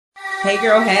Hey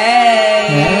girl, hey.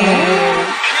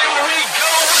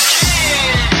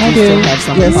 I do. Still have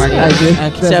slumber party. I do.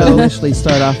 Okay. So initially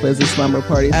start off as a slumber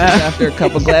party. So after a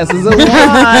couple glasses of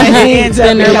wine, Ends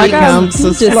up becomes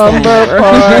a slumber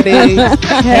party.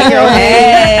 Hey girl,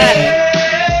 hey.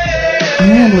 I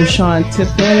am LaShawn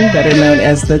Tipton, better known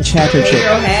as the Chatter Hey Chick.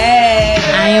 girl, hey.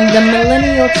 I am the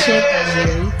millennial chick,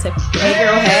 Jerry Tipton. Hey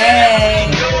girl, hey.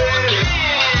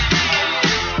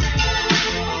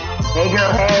 Hey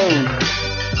girl, hey.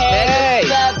 Hey.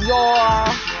 What's up, y'all?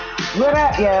 What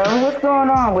up, yo? What's going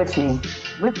on with you?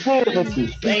 What's good with you?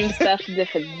 Same stuff,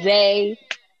 different day.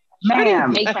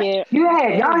 Ma'am, Make it.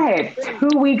 y'all had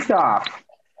 2 weeks off.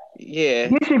 Yeah.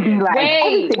 You should be like,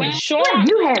 Wait, everything. Sean.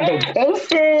 You had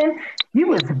vacation. You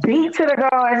was beat to the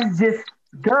guards. Just,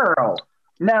 girl.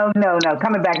 No.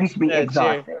 Coming back, you should be Yeah,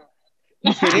 exhausted.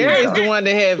 You should be Jerry's exhausted. the one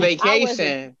that had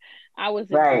vacation. I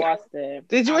was Right. exhausted.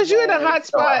 Was you in a hot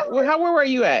spot? Where were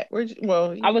you at?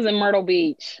 I was in Myrtle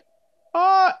Beach.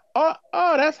 Oh,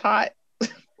 that's hot.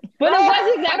 But it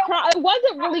wasn't that crowded. It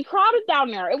wasn't really crowded down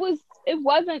there. It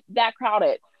wasn't that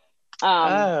crowded.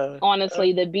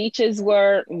 Honestly, the beaches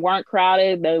weren't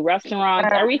crowded. The restaurants,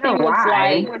 everything was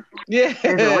like Yeah.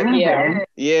 There's a reason.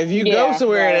 Yeah, if you go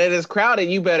somewhere that is crowded,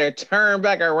 you better turn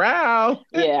back around.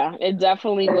 Yeah, it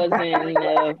definitely wasn't,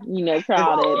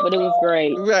 crowded, but it was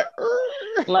great.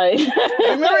 Like,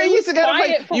 remember it used to go to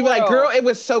place, you be like, girl, it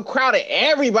was so crowded.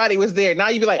 Everybody was there. Now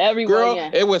you be like, girl,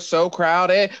 it was so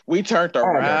crowded. We turned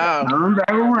around. Turn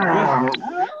back around.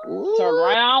 Turn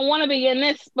around. I don't want to be in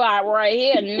this spot right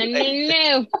here.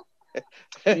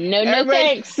 No,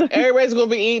 thanks. Everybody's gonna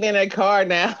be eating in their car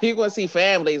now. You're gonna see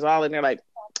families all in there like.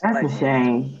 That's a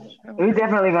shame. We're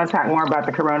definitely going to talk more about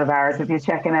the coronavirus. If you're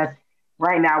checking us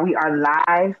right now, we are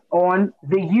live on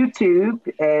the YouTube.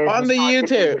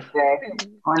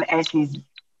 As she's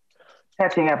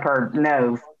touching up her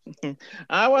nose.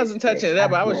 I wasn't touching it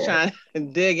up. I was trying to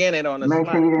dig in it on the Make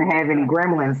spot. sure you didn't have any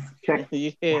gremlins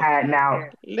hiding out.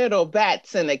 Little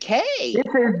bats in the cave. This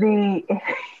is the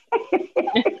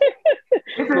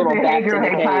Hey Girl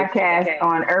Hey podcast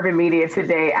on Urban Media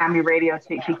Today. I'm your radio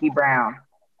chick, Kiki Brown.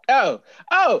 Oh,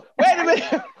 wait a minute.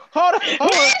 Hold on. She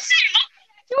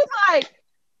was like,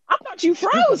 I thought you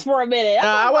froze for a minute. No,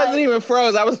 I wasn't even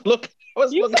froze. I was looking at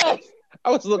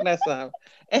something.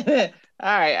 And then,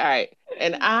 all right.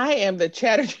 And I am the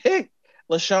Chatter Chick,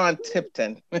 LaShawn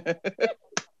Tipton. I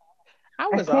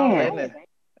was all in it.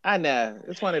 I know.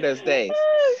 It's one of those days.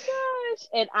 Oh, gosh.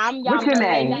 And I'm your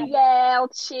millennial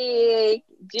chick,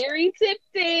 Jerry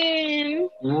Tipton.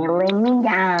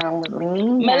 Millennial.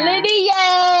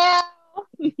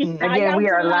 Again, we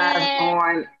are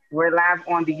we're live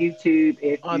on the YouTube.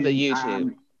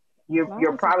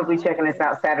 You're probably checking us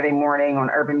out Saturday morning on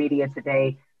Urban Media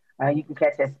Today. You can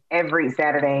catch us every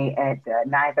Saturday at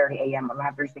 9:30 a.m. on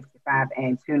Live 365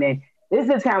 and tune in. This is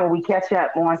the time when we catch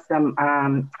up on some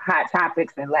hot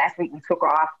topics. And last week we took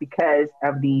off because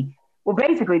of the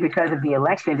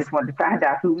election. Just wanted to find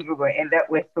out who we were going to end up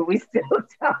with, but we still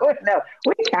don't know.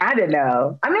 We kind of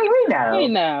know. I mean, we know. We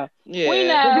know. Yeah. We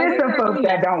know. But there's some folks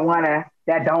that don't want to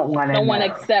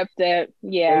accept it.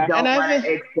 Yeah. They don't want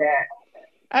to accept.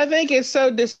 I think it's so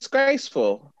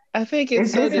disgraceful.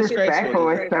 It's so disrespectful.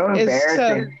 It's so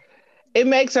embarrassing. It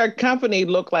makes our company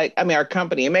look like,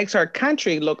 it makes our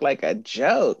country look like a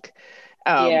joke.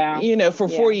 For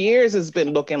 4 years it's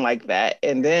been looking like that.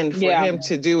 And then for him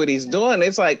to do what he's doing,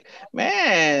 it's like,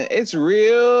 man, it's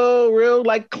real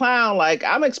like clown. Like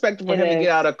I'm expecting for him to get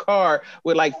out of a car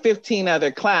with like 15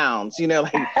 other clowns, come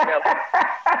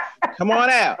on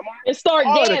out. And start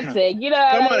dancing,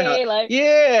 Come on out. Like, picking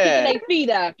their feet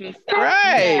up and stuff.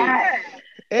 Right.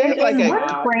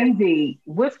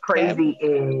 What's crazy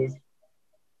is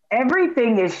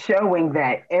everything is showing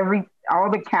that all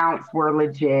the counts were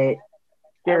legit.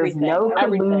 There's no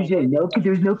collusion.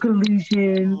 There's no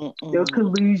collusion. No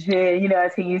collusion.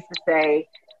 As he used to say.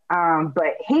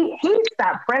 But he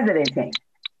stopped presidenting.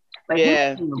 Like he's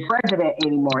not even president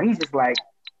anymore. He's just like,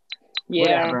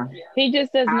 whatever. He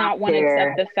just does not want to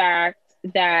accept the fact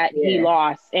that he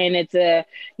lost, and it's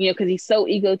because he's so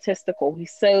egotistical.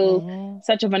 He's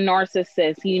such of a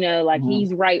narcissist.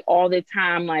 He's right all the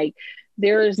time. Like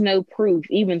there is no proof,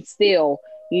 even still.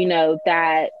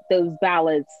 That those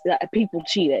ballots, people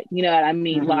cheated, you know what I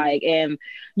mean? Like, and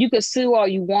you could sue all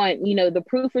you want, the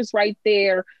proof is right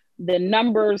there. The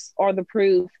numbers are the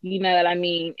proof, you know what I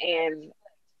mean? And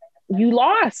you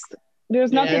lost.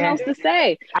 There's nothing else to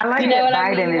say. I like that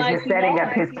Biden is just setting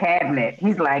up his cabinet.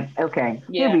 He's like, okay,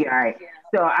 he'll be all right.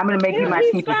 So I'm going to make you my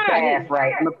chief of staff,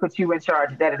 right? I'm going to put you in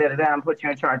charge, da-da-da-da-da. I'm going to put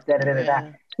you in charge,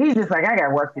 da-da-da-da-da. He's just like, I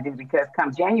got work to do because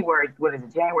come January,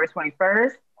 January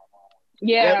 21st?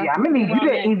 Yeah. I'm gonna need you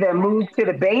to either move to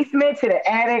the basement, to the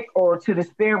attic, or to the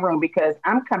spare room because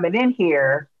I'm coming in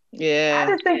here. Yeah. I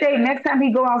just think next time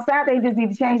he go outside, they just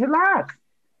need to change the locks.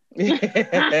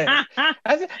 I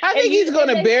think he's going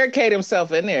to barricade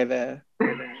himself in there, though.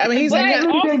 I mean, he's like,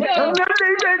 also,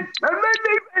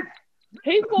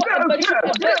 he's going.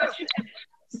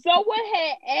 Someone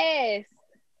had asked,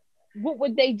 what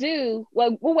would they do?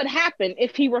 Like, what would happen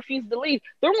if he refused to leave?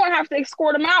 They're going to have to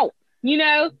escort him out. You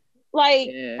know, like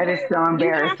that is so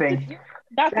embarrassing.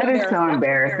 That is so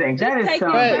embarrassing. That is so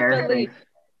embarrassing.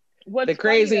 The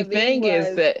crazy thing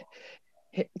is that.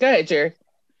 Go ahead, Jerry.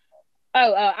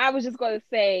 I was just going to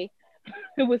say,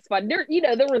 it was fun. There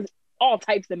was all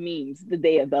types of memes the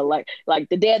day of the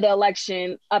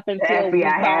election up until we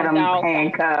had him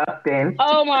handcuffed.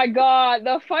 Oh my God,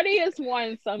 the funniest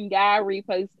one, some guy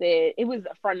reposted. It was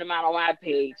a friend of mine on my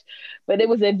page, but it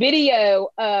was a video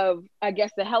of, I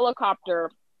guess, the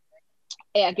helicopter.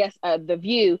 I guess The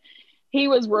View. He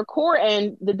was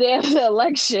recording the day of the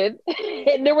election,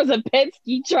 and there was a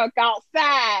Penske truck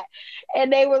outside,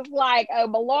 and they was like, "Oh,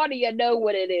 Melania know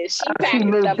what it is. She packed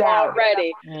it up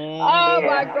already." Oh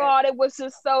my God, it was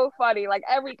just so funny. Like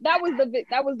that was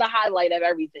the highlight of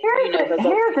everything. Here's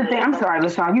the thing. I'm sorry,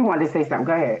 LaShawn, you wanted to say something.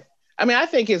 Go ahead. I mean, I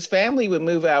think his family would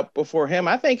move out before him.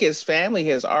 I think his family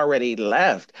has already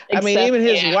left. Even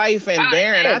his wife and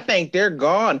Barron, I think they're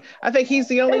gone. I think he's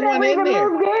the only one in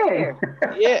there.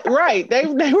 Yeah, right. They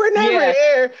were never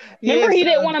there. Remember, he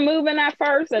didn't want to move in at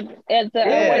first at the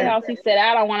White House. He said,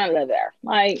 "I don't want to live there."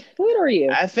 Like, who are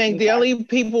you? I think the only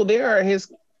people there are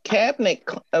his cabinet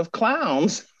of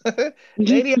clowns. They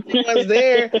the only ones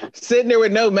there sitting there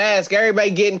with no mask. Everybody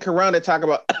getting corona, talking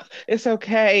about it's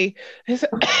okay. It's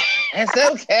okay. It's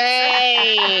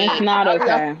not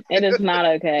okay. It is not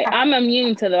okay. I'm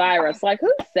immune to the virus. Like,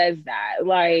 who says that?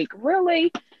 Like,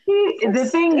 really? The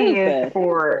thing is,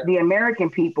 for the American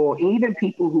people, even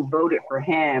people who voted for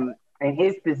him and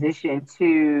his position,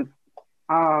 to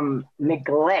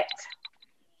neglect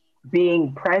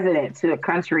being president to a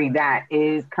country that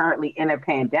is currently in a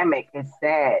pandemic is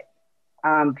sad.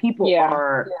 People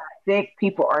are sick.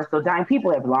 People are still dying.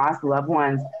 People have lost loved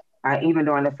ones, even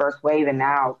during the first wave. And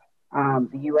now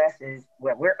the U.S.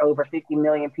 we're over 50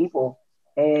 million people,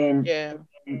 and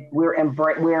we're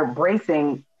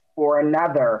embracing for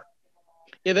another.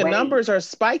 Yeah, the numbers are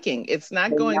spiking. It's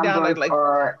not going down.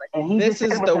 This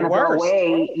is the worst.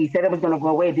 He said it was going to go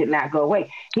away. It did not go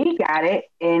away. He got it,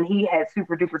 and he had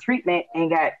super duper treatment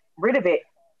and got rid of it,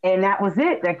 and that was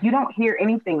it. Like, you don't hear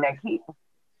anything.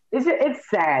 It's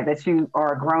sad that you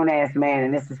are a grown ass man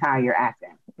and this is how you're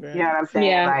acting. You know what I'm saying?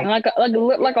 Yeah, like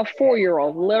a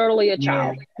 4-year-old, literally a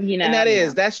child. Yeah.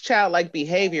 And that's childlike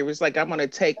behavior. It's like, I'm going to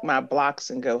take my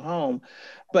blocks and go home.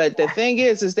 But the thing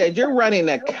is that you're running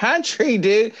a country,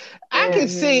 dude. I could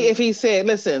see if he said,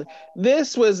 "Listen,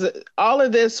 all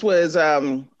of this was,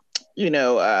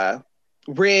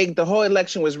 rigged. The whole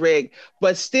election was rigged,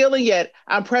 but still and yet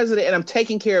I'm president and I'm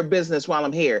taking care of business while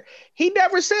I'm here." He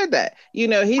never said that.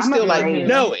 He's still like,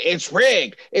 "No, it's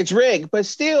rigged. It's rigged." But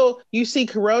still, you see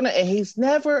Corona, and he's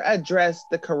never addressed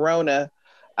the Corona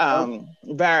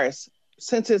virus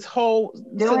since his whole.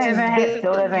 Still doesn't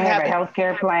have a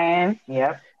healthcare plan.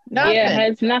 Yep. Nothing. Yeah,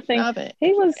 has nothing.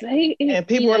 And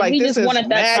people were like, "This is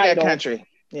MAGA country."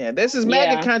 Yeah, this is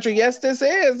MAGA country. Yes, this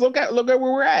is. Look at where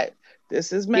we're at.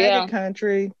 This is MAGA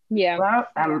country. Yeah. Well,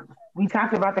 we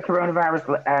talked about the coronavirus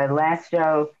last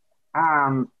show.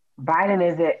 Biden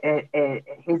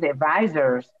his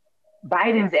advisors.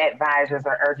 Biden's advisors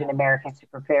are urging Americans to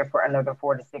prepare for another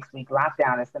 4 to 6 week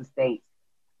lockdown in some states.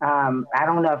 I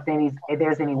don't know if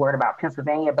there's any word about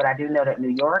Pennsylvania, but I do know that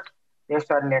New York, they're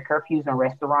starting their curfews on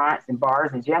restaurants and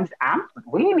bars and gyms.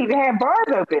 We didn't even have bars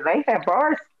open. They have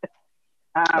bars.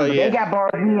 They got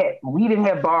bars. We didn't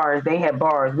have bars. They had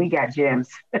bars. We got gyms.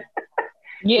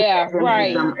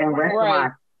 Right. And restaurants.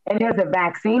 Right. And there's a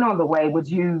vaccine on the way. Would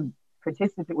you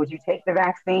participate? Would you take the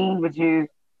vaccine? Would you?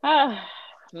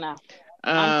 No.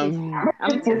 I'm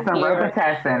just some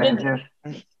Robitussin.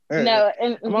 No,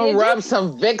 and I'm gonna rub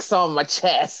some Vicks on my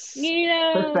chest.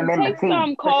 Take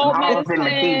some cold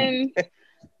medicine.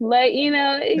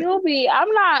 You'll be.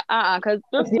 I'm not because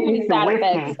there's too many side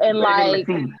effects and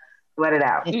let it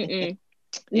out.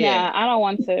 Yeah, I don't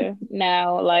want to.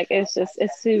 No, it's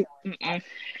too. It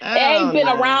ain't been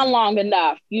around long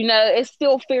enough. It's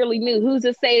still fairly new. Who's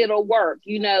to say it'll work?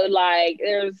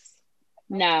 There's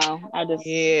no. I just.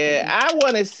 Yeah, I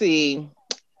want to see.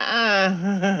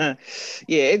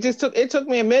 It took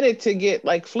me a minute to get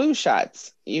flu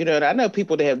shots. I know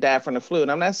people that have died from the flu,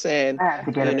 and I'm not saying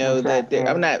I'm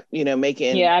not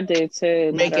making I do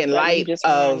too. Making light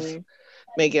of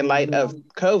making light of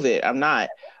COVID. I'm not.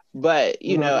 But,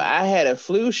 you know, I had a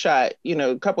flu shot, you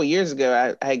know, a couple of years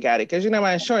ago, I got it. Because, you know,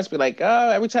 my insurance be like, oh,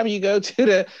 every time you go to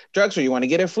the drugstore, you want to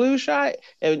get a flu shot.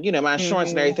 And, you know, my insurance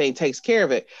and everything takes care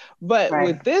of it. But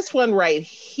with this one right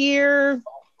here,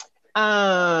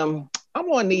 I'm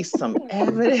going to need some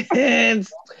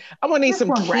evidence. I'm going to need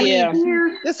some key.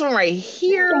 This one right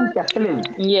here.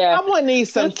 Yeah. I'm going to need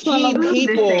some key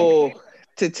people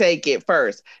to take it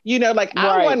first. You know, like,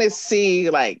 I want to see,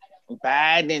 like,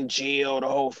 Biden and Jill, the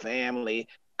whole family.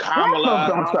 Kamala.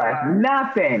 Don't trust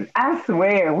nothing. I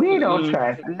swear, we don't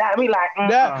trust. Not we like.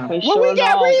 Well, we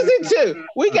got reason to.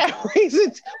 We got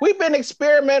reason. We've been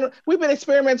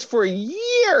experiments for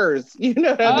years. You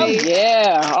know what I mean?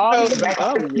 Yeah.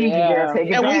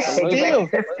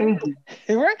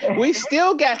 And we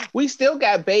still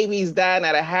got babies dying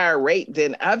at a higher rate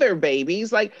than other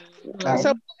babies. Like,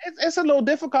 so it's a little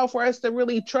difficult for us to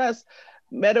really trust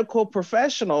medical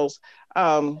professionals,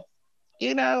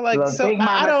 you know, like, so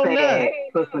I don't know.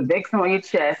 Put some Vicks on your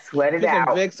chest, sweat it out.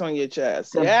 Some Vicks on your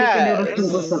chest. Some chicken noodle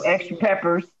soup with some extra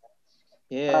peppers.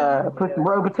 Yeah. Put some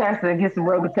Robitussin, get some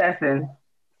Robitussin,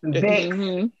 some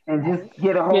Vicks, and just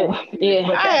get a whole.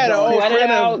 I had a whole sweat it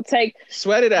out.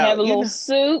 Sweat it out. Have a little know?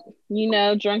 Soup. You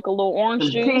know, drink a little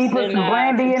orange juice. Put some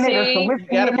brandy in it. Or some whiskey.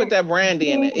 You gotta put that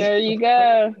brandy in it. There you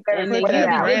go. And then you'll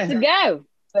be good to go.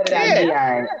 Put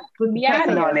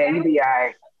on there, you be all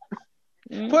right.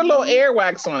 Put a little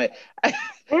airwax on it. I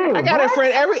got a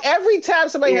friend every time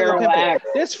somebody has a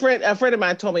pimple. A friend of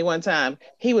mine told me one time,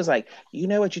 he was like, you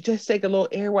know what, you just take a little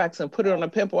airwax and put it on a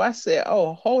pimple. I said,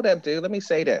 oh, hold up, dude. Let me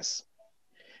say this.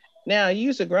 Now,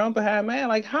 you's a grown behind man.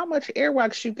 Like, how much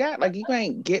airwax you got? Like, you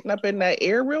ain't getting up in that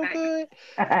air real good?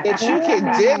 If you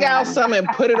can dig out some and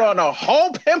put it on a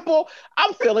whole pimple,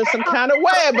 I'm feeling some kind of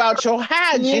way about your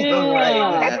hygiene right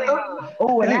now.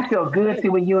 Oh, and that feels good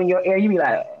too when you in your air. You be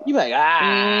like,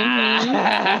 That's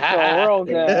real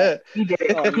good. He did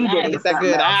it. Get that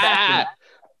good.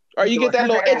 Or you get that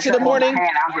little itch in the morning.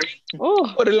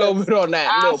 Put a little bit on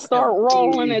that. I'll start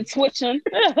rolling and twitching.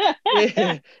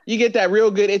 You get that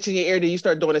real good itch in your ear, then you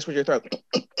start doing this with your throat.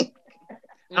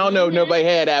 I don't know if nobody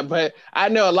had that, but I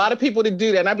know a lot of people that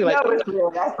do that. And I'd be like, no,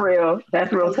 that's real.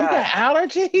 That's real tough.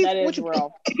 Allergies? That is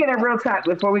real. Speaking of real talk,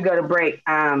 before we go to break,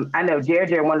 I know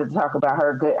Jerry wanted to talk about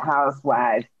her Good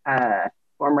Housewives,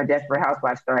 former Desperate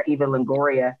Housewives star Eva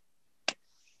Longoria.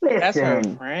 Listen, that's her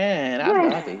friend. I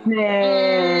love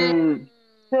it.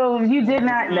 So you did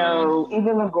not know Eva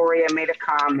Longoria made a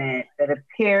comment that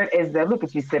appeared as though, look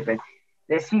at you sipping,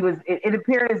 that she was, it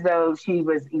appeared as though she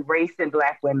was erasing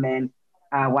Black women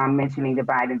while mentioning the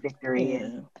Biden victory.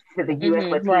 And to the U.S.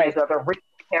 Latinos are the real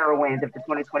heroines of the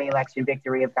 2020 election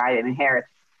victory of Biden and Harris.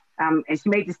 And she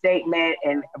made the statement,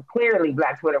 and clearly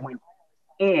Black Twitter went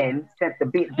in, sent the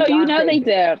beat. Oh, you know they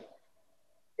did.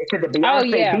 They said the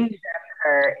Beyonce beat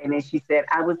her, and then she said,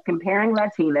 I was comparing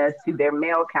Latinas to their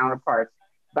male counterparts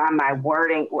by my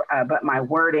wording, but my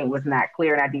wording was not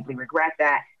clear, and I deeply regret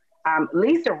that.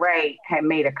 Lisa Ray had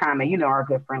made a comment. You know our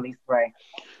good friend Lisa Ray.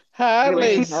 Hi,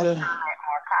 Lisa.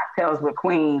 Cocktails with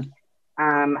Queens.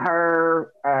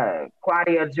 Her,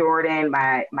 Claudia Jordan,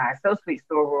 my associate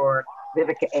soror,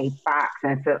 Vivica A. Fox,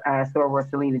 and soror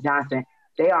Selena Johnson,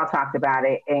 they all talked about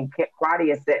it. And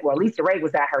Claudia said, well, Lisa Ray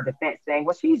was at her defense saying,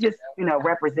 well, she's just,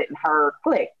 representing her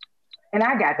clique. And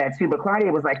I got that too. But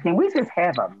Claudia was like, can we just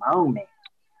have a moment?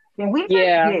 Can we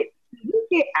just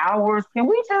get hours? Can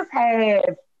we just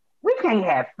we can't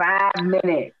have 5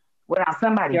 minutes without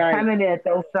somebody coming in and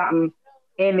throw something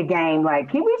in the game. Like,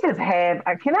 can we just can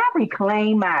I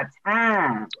reclaim my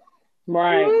time?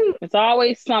 Right. Please. It's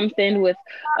always something with,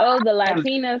 the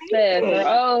Latina this,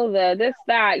 or the this,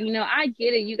 that. I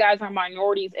get it. You guys are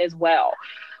minorities as well.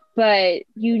 But,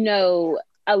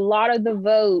 a lot of the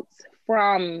votes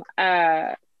from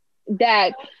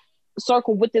that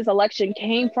circle with this election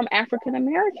came from African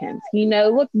Americans.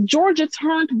 Look, Georgia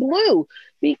turned blue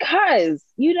because,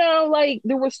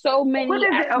 there were so many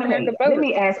African American voters. Let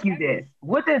me ask you this.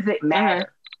 What does it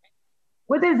matter?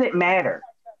 What does it matter?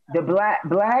 The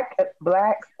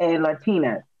blacks and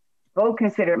Latinas, both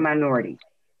considered minorities.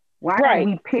 Why don't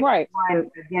we pick one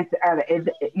against the other?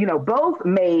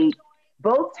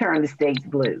 Both turned the states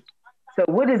blue. So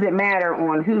what does it matter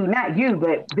on who, not you,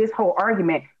 but this whole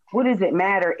argument, what does it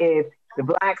matter if the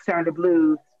blacks turn to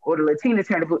blue or the Latinas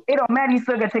turn to blue? It don't matter. You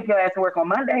still got to take your ass to work on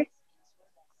Monday.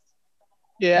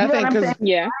 Yeah, I think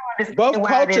because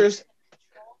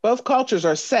both cultures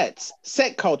are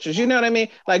set cultures. You know what I mean?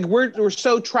 Like we're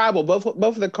so tribal. Both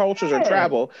of the cultures are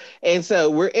tribal, and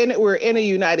so we're in a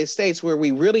United States where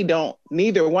we really don't.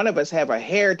 Neither one of us have a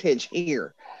heritage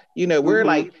here.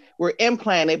 We're we're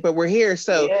implanted, but we're here.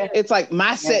 So it's like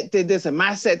my set did this and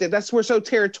my set did that's we're so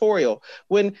territorial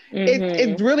when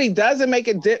it really doesn't make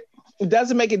a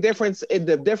difference.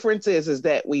 The difference is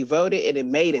that we voted and it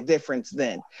made a difference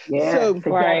then. So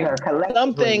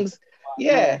some things,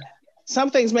 some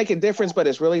things make a difference, but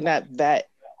it's really not that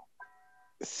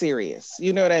serious.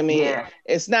 You know what I mean?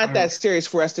 It's not that serious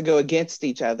for us to go against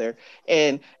each other.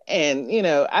 And you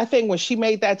know, I think when she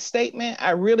made that statement,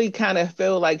 I really kind of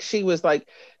feel like she was like,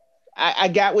 I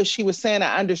got what she was saying.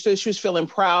 I understood she was feeling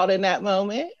proud in that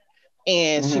moment.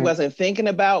 And she wasn't thinking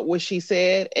about what she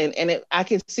said. And I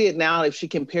can see it now if she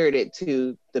compared it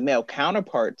to the male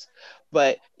counterparts.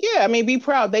 But yeah, I mean, be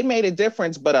proud. They made a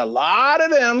difference, but a lot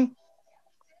of them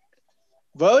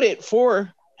voted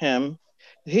for him.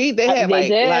 They had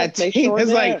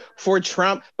Latinos like for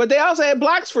Trump, but they also had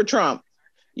blacks for Trump.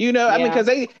 You know, I mean, because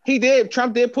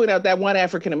Trump did point out that one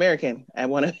African American at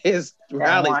one of his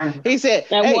rallies. He said,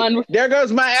 "Hey, there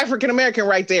goes my African American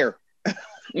right there." I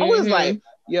was like,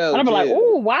 "Yo," I'm like,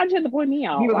 "Oh, why'd you have to point me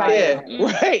out?"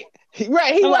 Right. He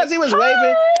was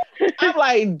waving. I'm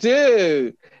like,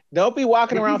 dude, don't be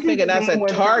walking around thinking that's a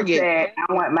target. Said,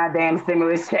 I want my damn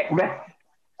stimulus check back.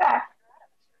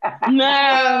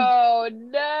 No.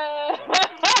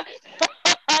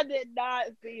 I did not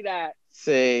see that.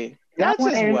 See, that's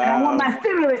just wild. I want my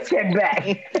stimulus check back.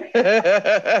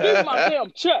 Here's my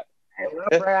damn check. Well,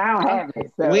 bro, I don't have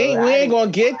it. So we ain't gonna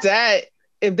get that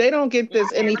if they don't get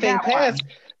this anything passed.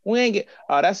 We ain't get.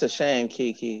 Oh, that's a shame,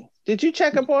 Kiki. Did you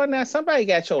check up on that? Somebody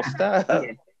got your stuff.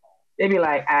 They be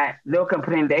like, "No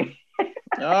comprende."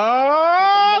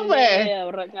 Oh man,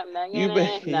 you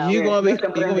gonna be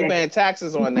paying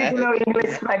taxes on that. People know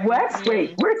English. Like what?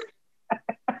 Wait, where's?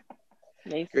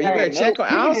 You better check on.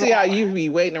 I don't see how you be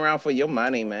waiting around for your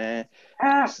money, man.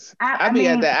 I be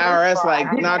at the IRS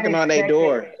like knocking on their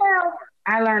door. Well,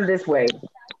 I learned this way: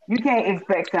 you can't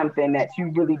expect something that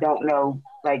you really don't know.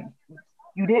 Like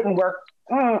you didn't work.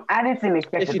 I didn't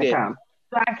expect it to come,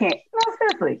 so I can't. No,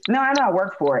 seriously, no, I know I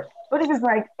worked for it, but it's just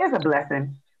like it's a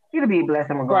blessing. It'll be a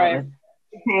blessing regardless.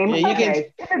 Right. Yeah, you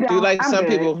can do like some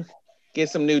people, get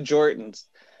some new Jordans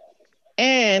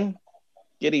and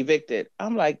get evicted.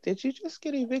 I'm like, did you just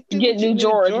get evicted? Get new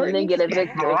Jordans and then get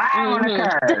evicted. On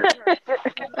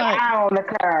the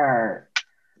curb.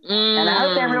 And I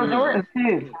hope they're real Jordans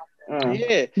too.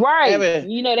 Yeah. Right.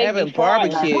 You know, they having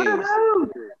barbecues.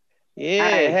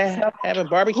 Having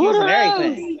barbecues and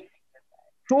everything.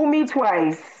 Fool me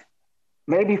twice,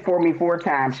 maybe fool me 4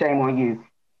 times. Shame on you.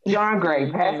 John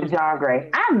Gray, Pastor John Gray.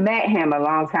 I met him a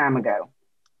long time ago.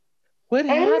 What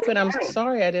happened? I'm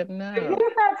sorry, I didn't know.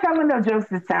 He's not telling no jokes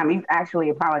this time. He's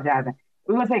actually apologizing.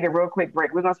 We're going to take a real quick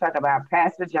break. We're going to talk about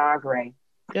Pastor John Gray.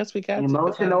 Yes, we got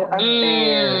emotional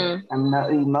affairs.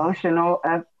 Emotional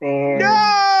affairs.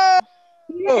 No!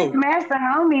 Yes, Master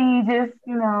Homie, just,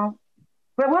 you know.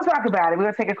 But we'll talk about it. We're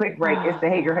going to take a quick break. It's the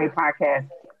Hate Your Hate podcast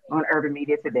on Urban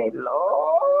Media Today.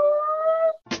 Lord.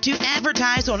 To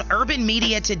advertise on Urban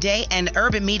Media Today and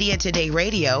Urban Media Today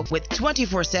Radio with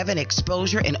 24/7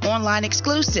 exposure and online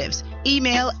exclusives.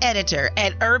 Email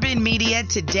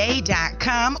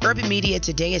editor@urbanmediatoday.com. Urban Media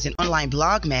Today is an online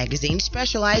blog magazine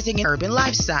specializing in urban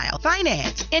lifestyle,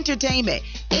 finance, entertainment,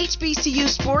 HBCU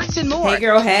sports, and more. Hey,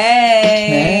 girl,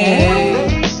 hey.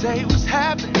 They say what's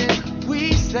happening.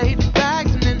 We say the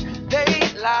facts and then they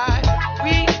lie.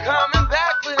 We coming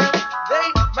back for them. They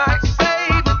might say,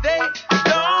 but they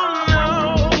don't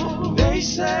know. They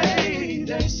say.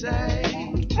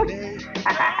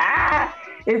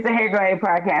 It's the Hey Girl Hey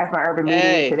podcast on Urban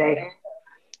Media Today.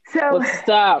 So,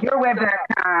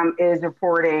 YourWeb.com is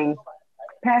reporting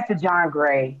Pastor John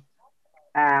Gray,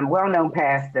 well-known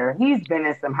pastor. He's been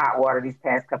in some hot water these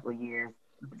past couple of years.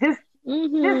 Just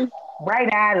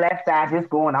right eye, left eye, just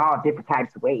going all different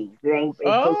types of ways. They ain't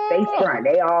face front.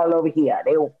 They all over here.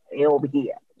 They over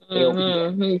here.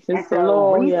 And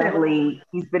so recently,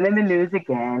 he's been in the news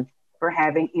again for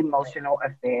having emotional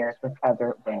affairs with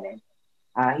other women.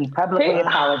 He publicly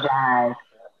apologized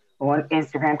on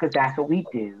Instagram because that's what we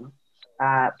do.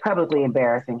 Publicly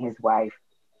embarrassing his wife.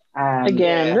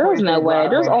 Again, there's no way.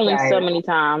 There's only so many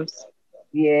times.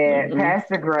 Yeah,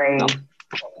 Pastor Gray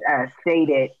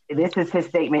stated, this is his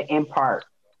statement in part.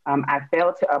 I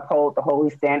failed to uphold the holy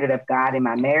standard of God in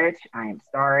my marriage. I am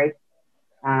sorry.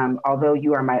 Although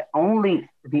you are the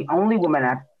only woman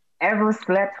I've ever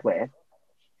slept with,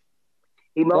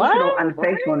 emotional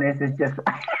unfaithfulness is just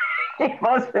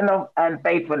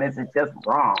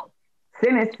wrong.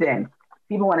 Sin is sin.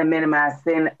 People want to minimize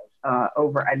sin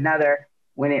over another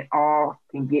when it all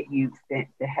can get you sent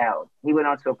to hell. He went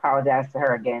on to apologize to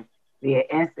her again via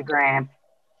Instagram.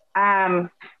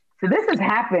 So this has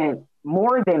happened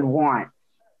more than want.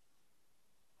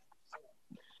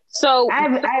 So I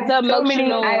have so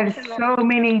many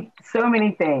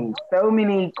things, so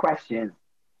many questions.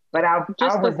 But I'll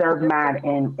reserve mine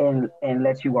and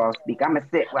let you all speak. I'm gonna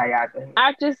sit while y'all go ahead.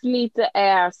 I just need to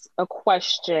ask a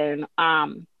question.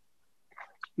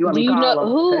 You want me to call him?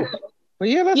 Who? Well,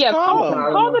 yeah,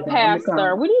 call the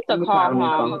pastor. We need to call him.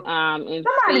 And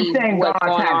somebody saying God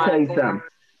trying to tell you something.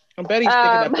 I bet he's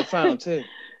picking up the phone too.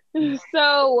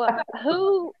 So,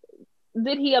 who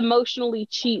did he emotionally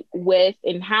cheat with,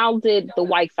 and how did the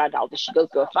wife find out? Did she go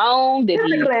through a phone? Did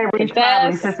he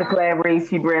confess? Sister Clarice,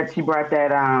 she brought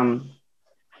that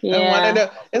yeah.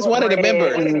 It's one of the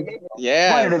members.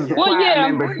 Yeah. Members.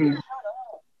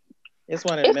 It's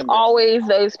one of the members. Always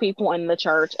those people in the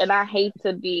church, and I hate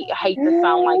to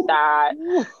sound like that,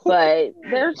 but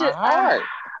they're just hard.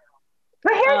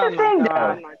 But here's the thing,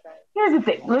 though. Here's the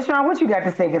thing, LaShawn, what you got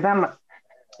to say? Because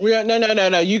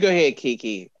no. You go ahead,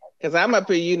 Kiki. Because I'm up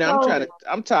here,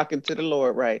 I'm talking to the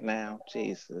Lord right now.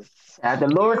 Jesus. The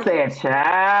Lord said,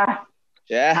 child.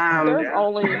 Yeah. There's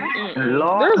only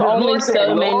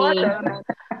so many.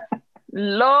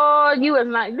 Lord,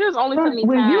 there's only so many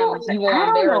times you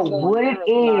want to I don't know what it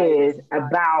is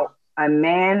about a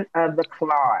man of the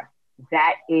cloth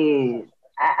that is,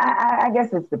 I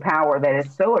guess it's the power that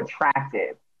is so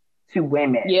attractive to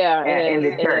women in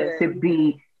the church to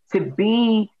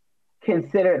be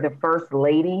considered the first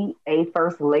lady,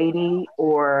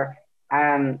 or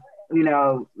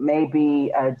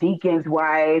maybe a deacon's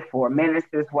wife or a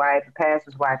minister's wife, a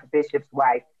pastor's wife, a bishop's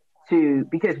wife,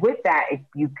 because with that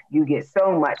you get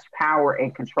so much power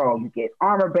and control. You get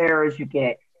armor bearers, you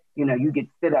get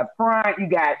sit up front, you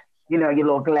got your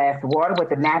little glass of water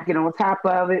with a napkin on top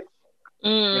of it,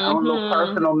 your own little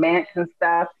personal mints and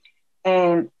stuff.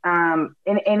 And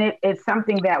it's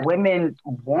something that women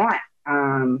want.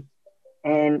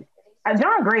 And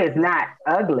John Gray is not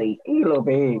ugly. He's a little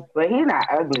big, but he's not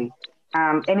ugly.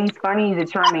 And he's funny. He's a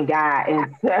charming guy.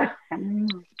 And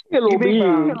he's a little big,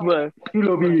 but he's a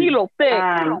little thick.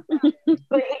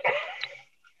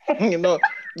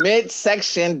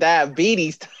 Midsection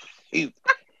diabetes.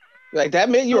 Like that,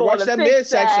 you watch that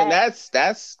midsection. That's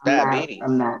diabetes.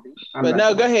 I'm not. But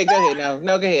no, go ahead.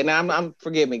 No, go ahead. Now, I'm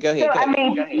forgive me. Go ahead. So,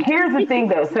 here's the thing,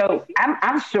 though. So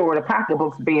I'm sure the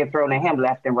pocketbook's being thrown at him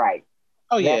left and right.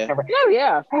 Oh yeah. Oh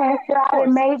yeah. Pastor, I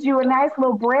made you a nice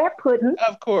little bread pudding.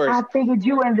 Of course. I figured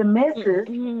you and the missus.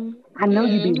 I know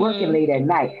you'd be working late at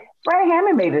night. Fred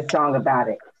Hammond made a song about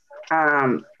it.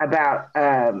 I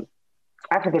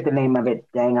forget the name of it.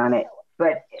 Dang on it.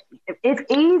 But it's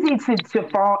easy to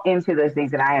fall into those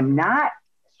things, and I am not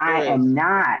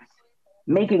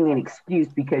making an excuse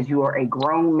because you are a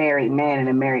grown married man and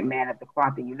a married man of the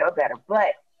cloth, and you know better.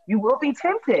 But you will be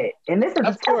tempted, and this is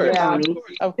a testimony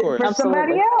for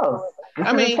somebody else.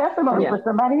 A testimony for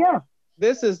somebody else.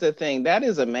 This is the thing. That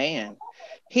is a man.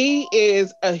 He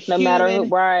is a human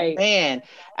man.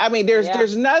 I mean,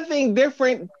 there's nothing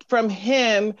different from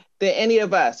him than any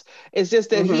of us. It's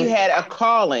just that he had a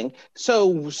calling.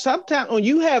 So sometimes when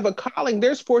you have a calling,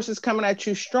 there's forces coming at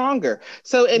you stronger.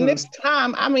 So in this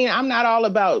time, I mean, I'm not all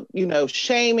about,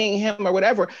 shaming him or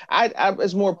whatever. I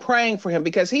was more praying for him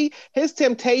because his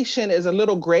temptation is a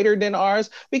little greater than ours,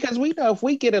 because we know if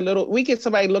we get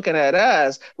somebody looking at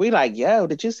us, we like, yo,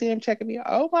 did you see him checking me out?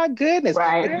 Oh my goodness.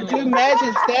 Right. Could you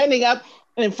imagine standing up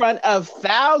in front of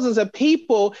thousands of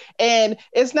people, and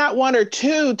it's not one or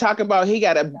two talking about he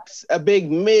got a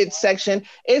big midsection.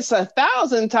 It's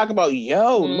 1,000 talking about,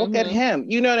 yo, look at him.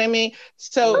 You know what I mean?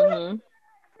 So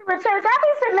Church, I'll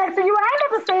be sitting next to you. I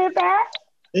never said that.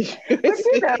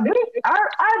 But our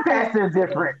pastor is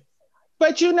different.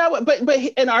 But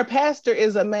and our pastor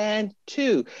is a man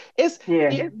too.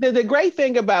 The great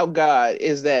thing about God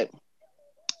is that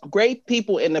great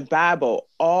people in the Bible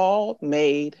all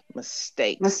made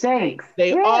mistakes.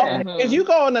 They all. If you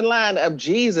go on the line of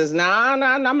Jesus, I'm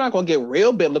not going to get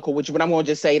real biblical with you, but I'm going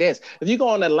to just say this. If you go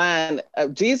on the line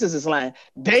of Jesus's line,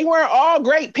 they weren't all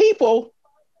great people.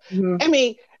 I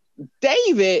mean,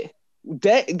 David,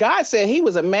 God said he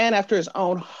was a man after his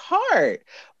own heart.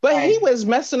 But he was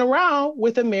messing around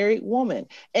with a married woman.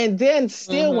 And then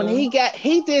still when he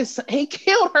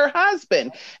killed her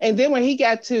husband. And then when he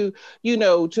got to he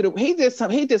did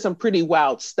some pretty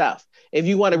wild stuff. If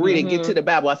you want to read it, get to the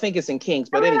Bible. I think it's in Kings,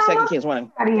 but any Second Kings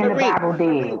one. The Bible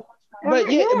did. But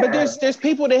there's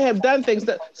people that have done things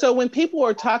so when people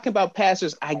are talking about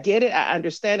pastors, I get it, I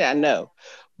understand it, I know.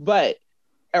 But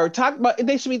or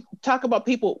they should talk about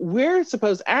people. Iron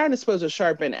is supposed to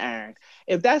sharpen iron.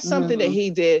 If that's something that he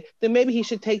did, then maybe he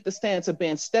should take the stance of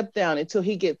being stepped down until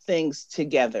he get things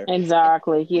together.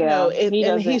 Exactly. Yeah.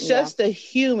 And he's just a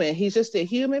human. He's just a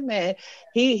human man.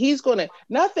 He's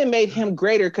nothing made him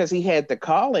greater because he had the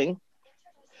calling.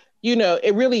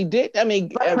 It really did. I mean,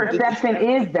 but perception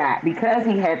is that because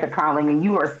he had the calling, and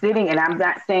you are sitting. And I'm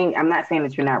not saying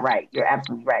that you're not right. You're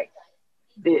absolutely right.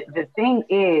 The thing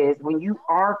is, when you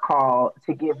are called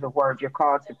to give the word, you're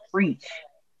called to preach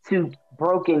to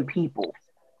broken people.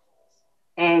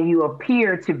 And you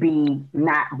appear to be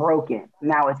not broken.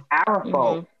 Now it's our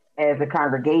fault as a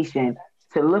congregation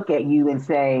to look at you and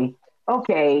say,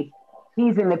 okay,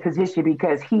 he's in the position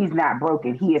because he's not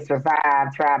broken. He has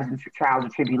survived trials and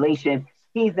tribulation.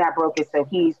 He's not broken, so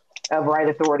he's of right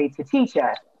authority to teach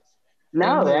us.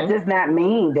 No, that does not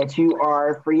mean that you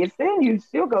are free of sin. You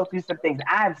still go through some things.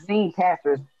 I've seen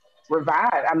pastors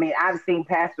revive. I mean, I've seen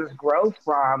pastors grow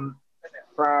from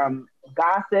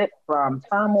gossip, from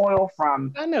turmoil,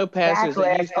 from I know pastors backlash.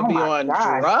 that used to be on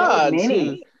drugs.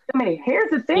 So many. Here's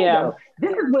the thing, though.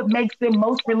 This is what makes them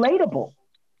most relatable.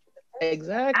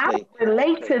 Exactly. I would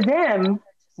relate to them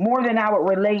more than I would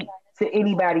relate to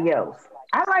anybody else.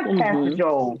 I like Pastor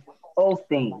Joel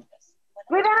Osteen,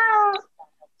 but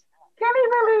can he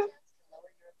really?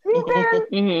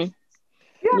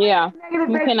 Yeah. Yeah.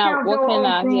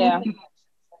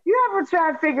 You ever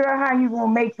try to figure out how you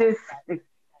gonna make this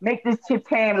chip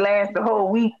tan last the whole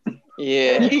week?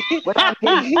 Yeah. He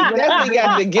definitely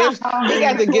got the gifts. He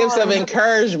got the gifts of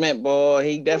encouragement, boy.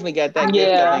 He definitely got that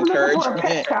gift of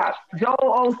encouragement. Joel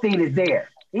Osteen is there.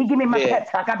 He give me my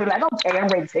pep talk. I'll be like, okay, I'm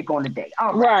ready to take on the day.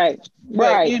 All right.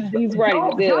 He's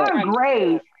ready. John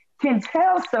Gray can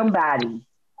tell somebody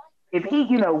if he,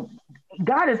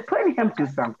 God is putting him through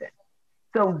something.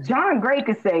 So John Gray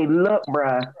could say, look,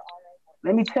 bruh,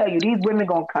 let me tell you, these women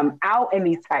going to come out in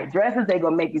these tight dresses. They're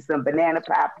going to make you some banana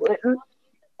pie pudding.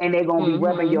 And they're going to be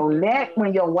rubbing your neck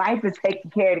when your wife is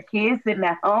taking care of the kids sitting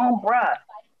at home. Bruh,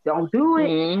 don't do it.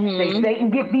 Say, Satan,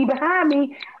 get thee behind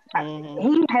me.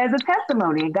 He has a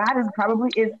testimony, and God is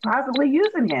possibly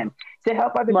using him to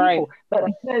help other people. But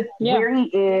because where he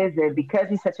is, and because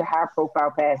he's such a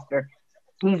high-profile pastor,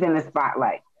 he's in the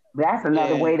spotlight. That's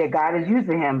another way that God is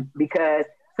using him, because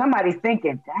somebody's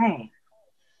thinking, dang,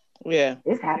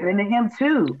 it's happening to him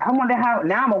too. I wonder how.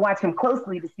 Now I'm gonna watch him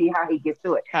closely to see how he gets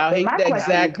through it. My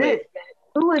question is this: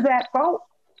 who is at fault?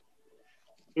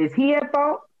 Is he at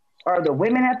fault, or the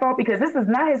women at fault? Because this is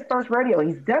not his first rodeo.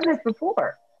 He's done this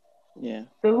before. Yeah.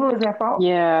 So who is at fault?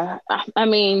 Yeah, I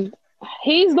mean,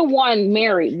 he's the one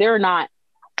married. They're not.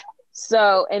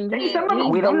 So, and he's the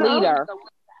leader.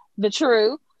 The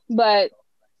true, but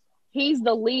he's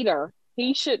the leader.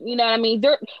 He should, what I mean?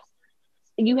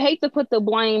 You hate to put the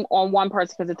blame on one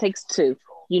person because it takes two,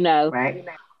 Right.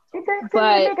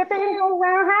 But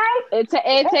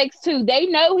it takes two. They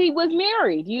know he was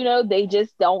married, they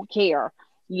just don't care,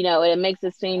 and it makes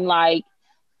it seem like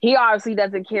he obviously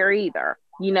doesn't care either.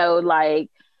 Like,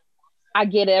 I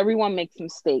get it. Everyone makes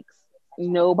mistakes.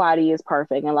 Nobody is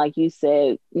perfect. And like you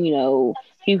said,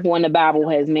 people in the Bible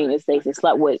has made mistakes. They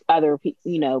slept with other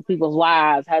people's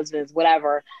wives, husbands,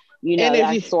 whatever. And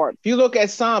if you look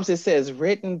at Psalms, it says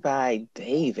written by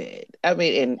David. I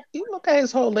mean, and you look at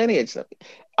his whole lineage.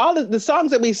 All of the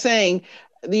songs that we sang,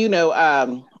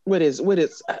 what is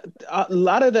a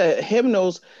lot of the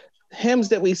hymns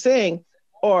that we sing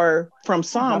are from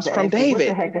Psalms from David.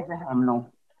 What the heck is a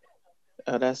hymnal?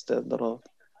 Oh, that's the little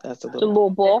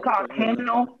book. It's called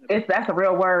hymnal. That's a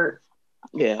real word.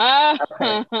 Yeah.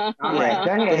 Okay. All right.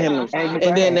 Go ahead. The hymnals.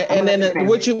 And then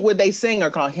what they sing are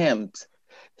called hymns.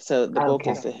 So the book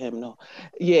is the hymnal.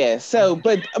 Yeah. So,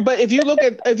 but if you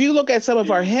look at some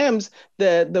of our hymns,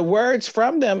 the words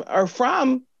from them are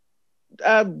from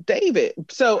David.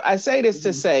 So I say this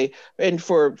to say, and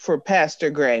for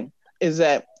Pastor Gray, is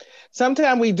that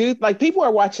sometimes we do, like, people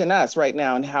are watching us right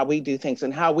now and how we do things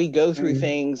and how we go through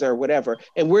things or whatever,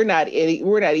 and we're not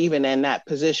even in that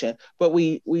position, but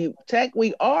we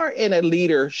are in a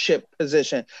leadership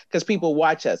position because people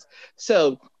watch us.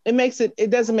 So it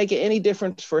doesn't make it any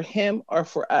difference for him or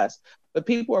for us, but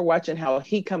people are watching how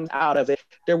he comes out of it.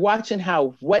 They're watching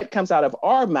what comes out of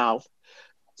our mouth,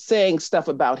 saying stuff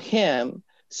about him.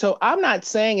 So I'm not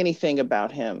saying anything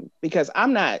about him because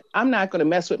I'm not going to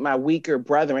mess with my weaker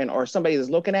brethren or somebody that's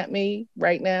looking at me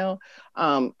right now.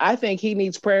 I think he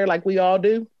needs prayer like we all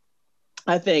do.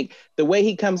 I think the way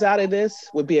he comes out of this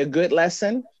would be a good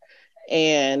lesson.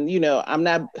 And, I'm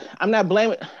not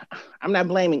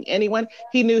blaming anyone.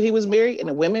 He knew he was married and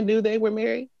the women knew they were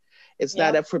married. It's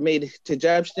not up for me to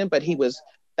judge them, but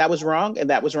that was wrong and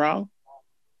that was wrong.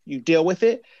 you deal with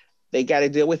it. They got to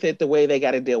deal with it the way they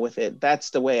got to deal with it. That's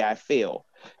the way I feel.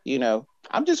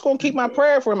 I'm just going to keep my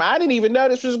prayer for him. I didn't even know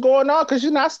this was going on because,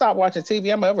 I stopped watching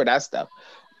TV. I'm over that stuff.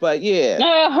 But yeah,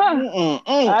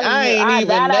 I ain't even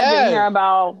know. I didn't hear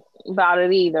about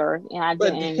it either.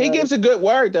 But he gives a good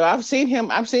word, though. I've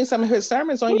seen some of his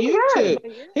sermons on YouTube.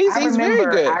 He's very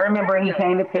good. I remember he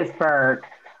came to Pittsburgh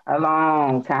a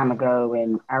long time ago,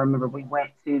 and I remember we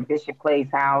went to Bishop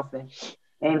Clay's house,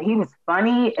 and he was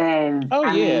funny, and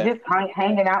just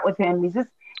hanging out with him. He's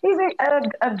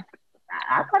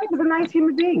I thought he was a nice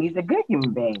human being. He's a good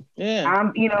human being.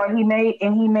 Yeah. And he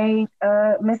made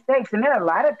mistakes, and there are a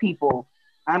lot of people,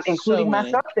 including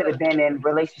myself, that have been in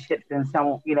relationships and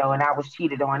and I was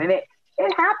cheated on, and it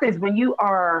happens when you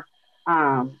are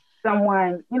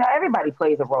someone. Everybody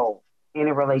plays a role in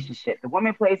a relationship. The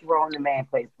woman plays a role, and the man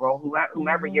plays a role.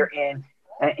 Whomever you're in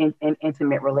an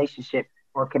intimate relationship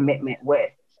or commitment with,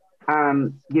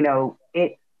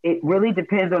 it really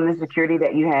depends on the security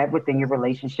that you have within your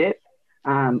relationship.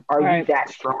 Are you that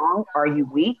strong? Are you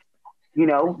weak?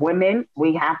 Women,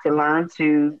 we have to learn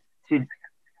to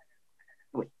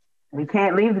we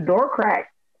can't leave the door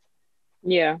cracked.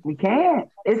 Yeah. We can't.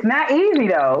 It's not easy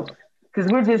though, because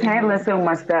we're just handling so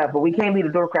much stuff, but we can't leave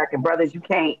the door cracked. And brothers, you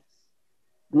can't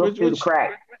look through the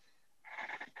crack.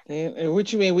 And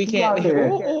what you mean we can't?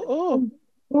 Who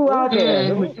out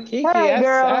there? Kiki, hey,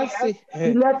 girl. I see.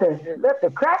 You let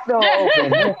the crack door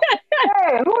open. Hey,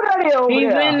 who that is over He's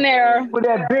there? in there with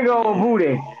that big old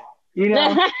booty.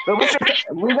 But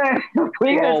we're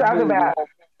gonna talk about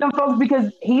some folks,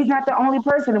 because he's not the only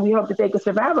person, and we hope that they can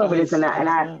survive over this. And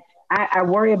I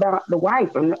worry about the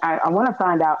wife. And I want to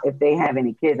find out if they have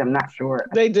any kids. I'm not sure.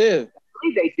 They do. I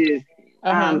believe they do.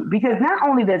 Because not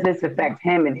only does this affect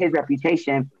him and his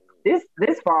reputation, this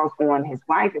falls on his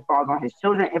wife, it falls on his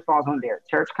children, it falls on their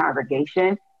church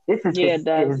congregation. This is his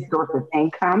source of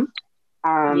income.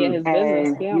 His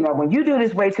business. Yeah. When you do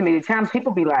this way too many times,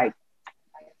 people be like,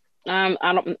 I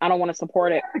don't want to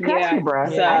support it. I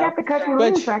got to cut you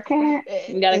loose. I can't.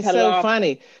 It's so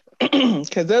funny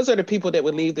because those are the people that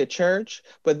would leave the church,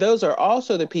 but those are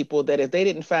also the people that if they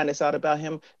didn't find this out about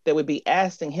him, they would be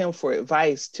asking him for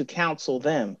advice to counsel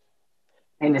them.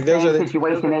 In the same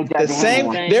situation,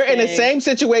 they're in the same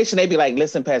situation. They'd be like,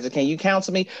 listen, Pastor, can you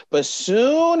counsel me? But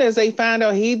soon as they find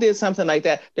out he did something like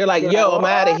that, they're like, yo, I'm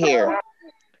out of here.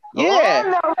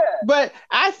 Yeah. But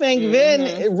I think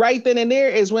then right then and there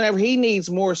is whenever he needs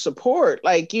more support.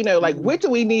 Like, what do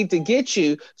we need to get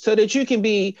you so that you can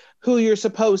be who you're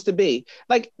supposed to be?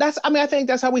 Like, I think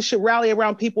that's how we should rally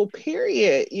around people,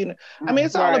 period.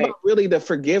 It's all about really the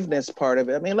forgiveness part of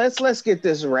it. I mean, let's get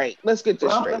this right. Let's get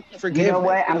this straight. Forgiveness. You know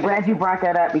what? I'm glad you brought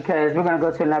that up, because we're going to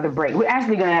go to another break. We're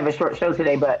actually going to have a short show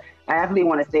today, but I actually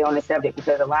want to stay on the subject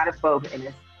because a lot of folks, and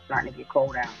it's starting to get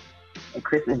cold out, and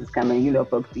Christmas is coming,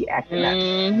 folks be acting up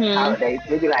holidays.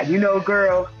 They be like,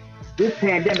 girl, this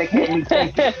pandemic had me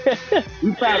thinking,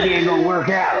 you probably ain't gonna work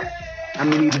out. I'm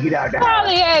gonna need to get out the house.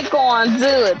 Probably ain't gonna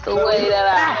do it the way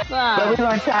that I. But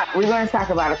we're gonna talk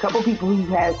about a couple people who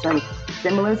had some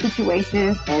similar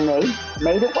situations and they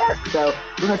made it work. So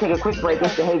we're gonna take a quick break.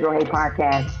 It's the Hey Girl Hey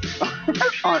podcast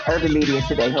on Urban Media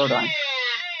Today. Hold on.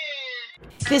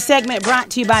 This segment brought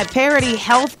to you by Parity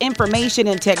Health Information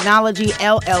and Technology,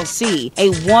 LLC, a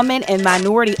woman and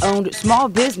minority-owned small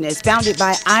business founded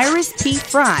by Iris P.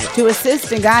 Fry to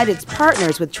assist and guide its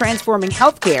partners with transforming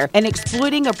healthcare and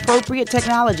exploiting appropriate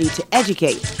technology to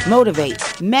educate, motivate,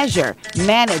 measure,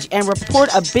 manage, and report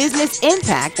a business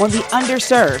impact on the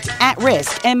underserved,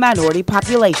 at-risk, and minority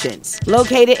populations.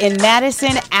 Located in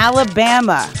Madison,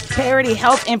 Alabama, Parity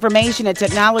Health Information and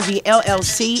Technology,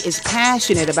 LLC is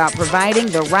passionate about providing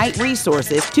the right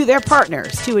resources to their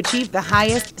partners to achieve the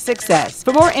highest success.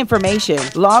 For more information,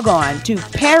 log on to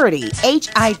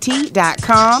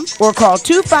parityhit.com or call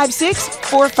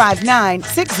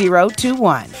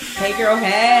 256-459-6021. Hey girl,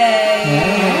 hey.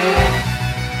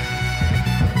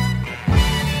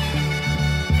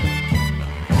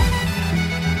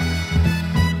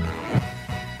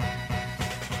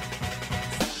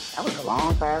 That was a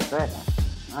long 5 seconds.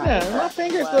 Yeah, my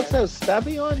fingers look so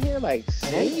stubby on here. Like,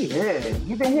 see,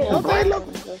 you've been hitting. I know.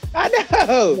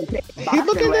 You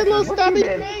look at that little stubby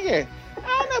finger. I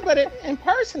don't know, but in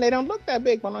person they don't look that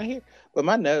big. But on here, but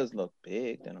my nose look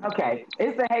big. Okay,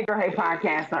 it's the Hey Girl Hey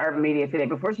podcast on Urban Media Today.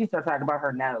 Before she starts talking about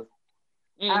her nose,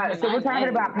 so we're talking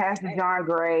about Pastor John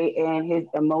Gray and his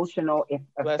emotional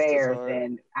affairs,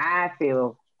 and I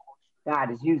feel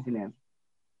God is using him.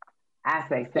 I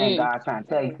say, thank God, trying to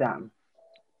tell you something.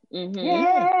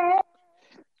 Yeah.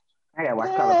 I gotta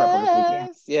watch Color Purple this weekend.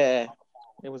 Yeah.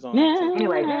 It was on.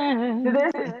 Anyway, so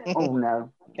there's oh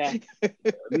no. Okay.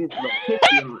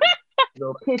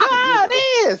 Little pitchy. Ah,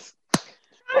 it is.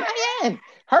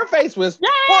 Her face was tore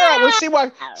up when she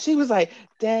walked. She was like,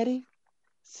 "Daddy,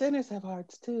 sinners have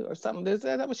hearts too," or something. Is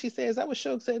that what she said? Is that what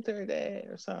Shook said to her dad,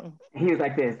 or something? He was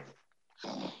like this.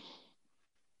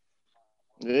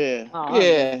 Yeah,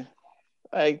 yeah.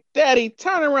 Like, Daddy,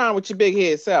 turn around with your big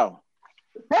head self.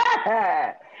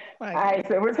 All right,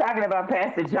 so we're talking about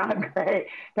Pastor John Gray.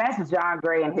 Pastor John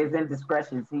Gray and his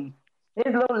indiscretions.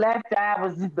 His little left eye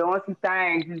was just doing some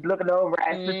things. He's looking over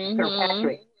at Sister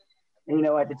Kirkpatrick,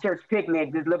 at the church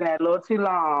picnic, just looking at it a little too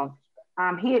long.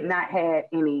 He had not had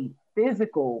any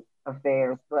physical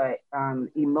affairs, but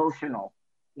emotional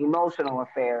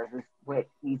affairs is what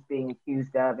he's being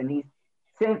accused of. And he's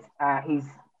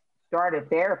started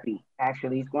therapy.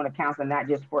 Actually, he's going to counseling not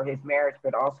just for his marriage,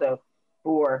 but also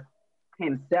for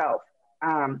himself.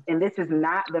 And this is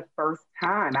not the first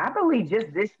time. I believe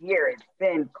just this year it's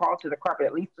been called to the carpet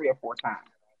at least 3 or 4 times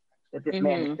that this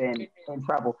man has been in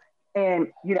trouble.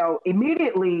 And,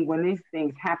 immediately when these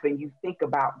things happen, you think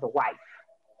about the wife.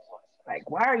 Like,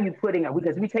 why are you putting her,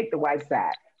 because we take the wife's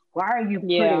side, why are you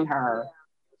putting her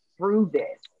through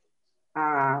this?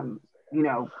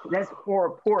 That's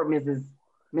poor Mrs.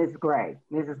 Gray,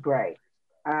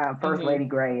 First Lady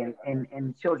Gray, and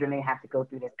the children, they have to go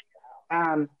through this.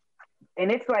 And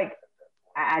it's like,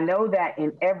 I know that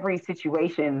in every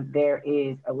situation, there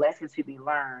is a lesson to be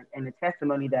learned and a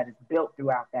testimony that is built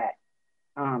throughout that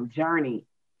journey.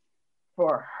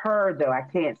 For her, though, I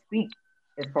can't speak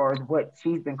as far as what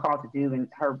she's been called to do in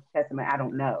her testimony. I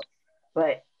don't know.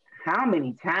 But how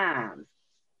many times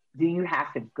do you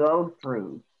have to go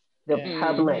through the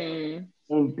public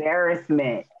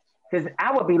embarrassment? Because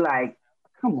I would be like,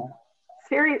 come on,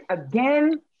 serious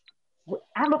again?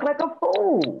 I look like a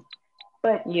fool.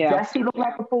 But does she look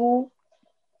like a fool?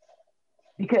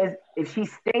 Because if she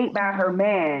stayed by her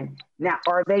man, now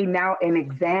are they now an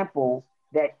example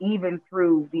that even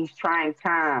through these trying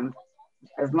times,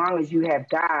 as long as you have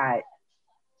God,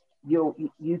 you're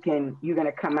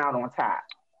gonna come out on top?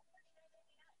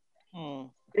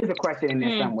 There's a question in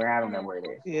there somewhere. I don't know where it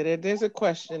is. Yeah, there's a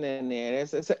question in there.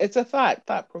 It's a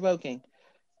thought provoking.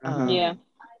 Yeah.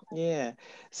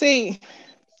 See,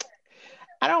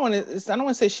 I don't want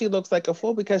to say she looks like a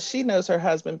fool, because she knows her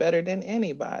husband better than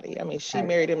anybody. I mean, she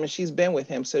married him and she's been with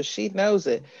him, so she knows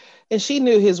it, and she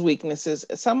knew his weaknesses.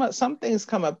 Some things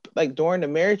come up like during the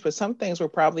marriage, but some things were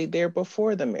probably there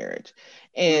before the marriage,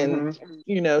 and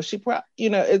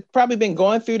it's probably been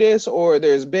going through this, or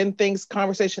there's been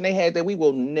conversation they had that we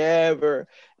will never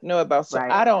know about. So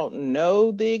I don't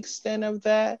know the extent of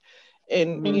that,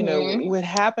 and what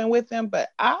happened with them, but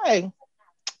I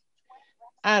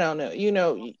don't know.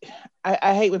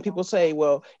 I hate when people say,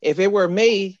 well, if it were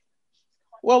me,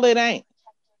 well, it ain't.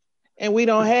 And we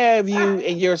don't have you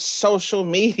in your social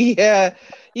media.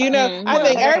 I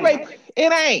think everybody,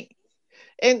 it ain't.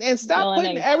 And stop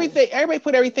putting everybody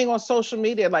put everything on social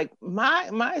media. Like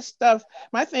my stuff,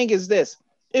 my thing is this.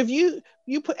 If you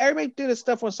put, everybody do this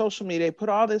stuff on social media, they put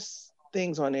all this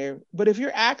things on there, but if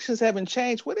your actions haven't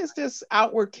changed, what is this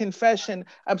outward confession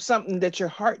of something that your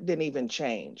heart didn't even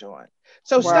change on?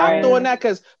 So stop doing that,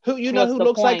 because who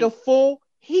looks like a fool?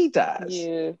 He does.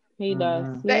 Yeah, he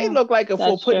does. They look like a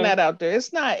fool putting that out there.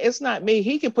 It's not me.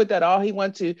 He can put that all he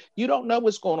wants to. You don't know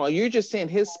what's going on. You're just seeing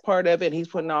his part of it, and he's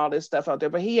putting all this stuff out there,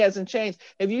 but he hasn't changed.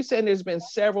 If you said there's been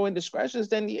several indiscretions,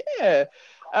 then you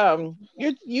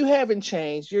haven't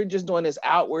changed. You're just doing this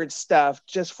outward stuff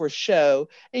just for show,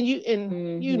 and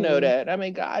you know that. I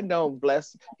mean, God don't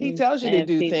bless. He tells you to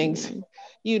do things.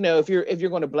 If you're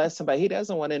going to bless somebody, he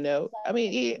doesn't want to know. I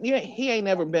mean, he ain't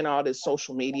never been all this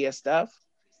social media stuff.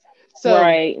 So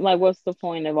like, what's the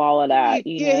point of all of that?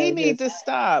 He needs to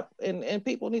stop, and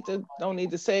people don't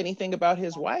need to say anything about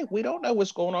his wife. We don't know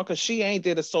what's going on, because she ain't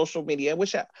did a social media.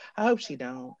 Which I hope she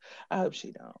don't.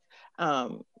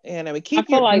 And I mean, I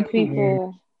feel like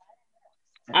people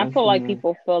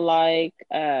feel like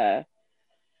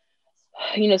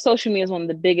social media is one of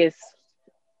the biggest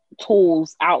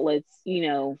tools, outlets,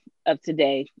 of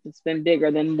today. It's been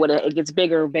bigger than it gets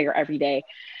bigger and bigger every day.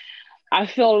 I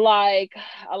feel like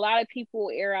a lot of people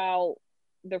air out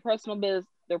their personal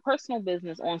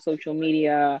business on social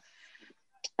media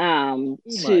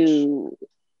too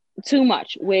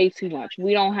much, way too much.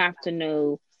 We don't have to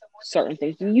know certain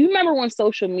things. You remember when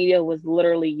social media was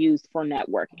literally used for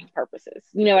networking purposes?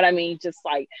 You know what I mean? Just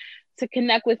like to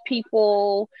connect with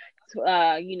people,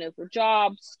 for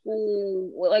jobs,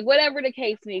 school, like whatever the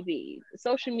case may be.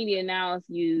 Social media now is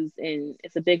used, and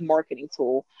it's a big marketing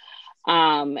tool.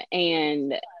 And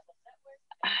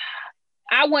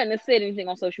I wouldn't have said anything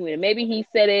on social media. Maybe he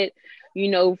said it,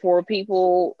 for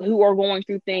people who are going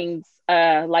through things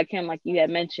like him, like you had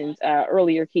mentioned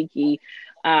earlier, Kiki.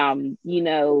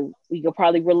 We could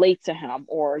probably relate to him,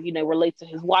 or relate to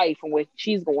his wife and what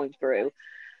she's going through.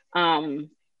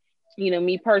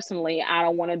 Me personally, I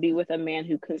don't want to be with a man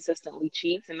who consistently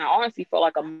cheats, and I honestly feel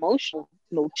like emotional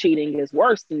cheating is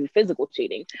worse than physical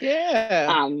cheating.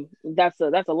 Yeah. That's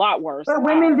a lot worse. But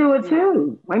women do it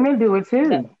too. Women do it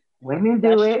too. Women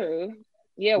do it. True.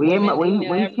 Yeah, we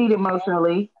cheat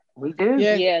emotionally. We do.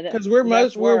 Yeah, because we're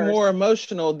more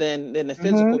emotional than the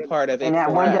physical part of it. And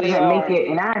that one doesn't make it.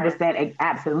 And I understand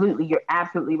absolutely. You're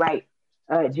absolutely right,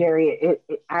 Jerry.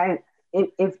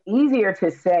 It's easier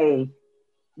to say.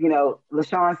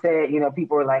 LaShawn said,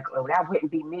 people were like, "Oh, that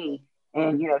wouldn't be me."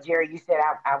 And Jerry, you said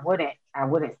I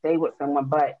wouldn't stay with someone,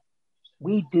 but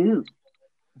we do.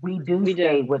 We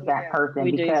stay with that person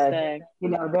because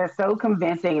they're so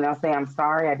convincing, and they'll say, "I'm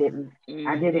sorry, I didn't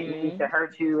mean to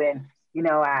hurt you," and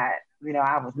I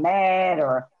was mad,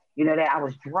 or that I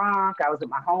was drunk, I was with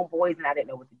my homeboys, and I didn't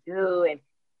know what to do, and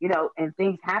and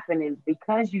things happen, and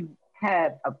because you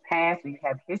have a past, or you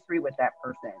have history with that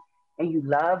person, and you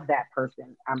love that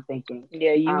person, I'm thinking,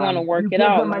 you want to work it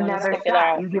out.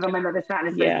 You give them another shot,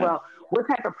 and say, "Well, what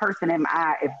type of person am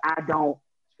I if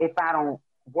I don't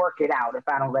work it out, if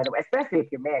I don't let it," especially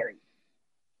if you're married.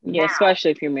 Yeah, now,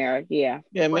 especially if you're married. Yeah.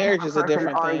 Yeah, marriage is a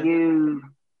different thing. Are you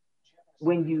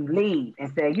when you leave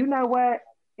and say, "You know what?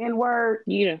 N-word.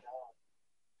 Yeah.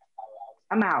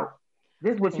 I'm out.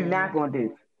 This is what you're not going to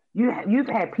do." You've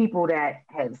had people that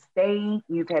have stayed.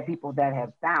 You've had people that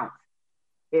have bounced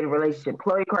in a relationship.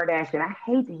 Khloe Kardashian, I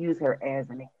hate to use her as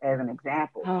an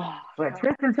example, but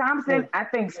Tristan Thompson, I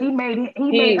think he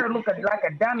made her look like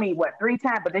a dummy 3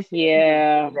 times, but then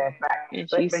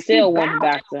she still went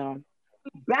back to him.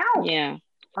 Bounced. Yeah.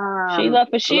 She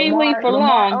left, but she didn't leave for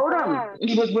long. Odom.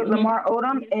 She was with Lamar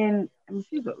Odom, and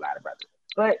she's with a lot of brothers.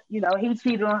 But he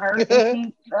cheated on her.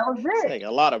 And that was it. Like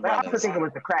a lot of brothers. I also think it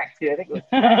was the crack too.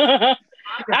 I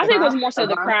think it was more so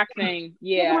the crack thing.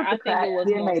 Yeah, I think it was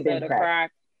more so the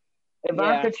crack.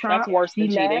 Ivanka Trump, that's worse than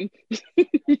cheating.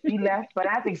 She left, but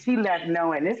I think she left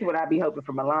knowing this is what I'd be hoping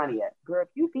for Melania. Girl, if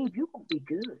you leave, you gonna be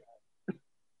good.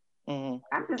 You're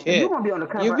gonna be on the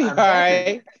cover. You'll be all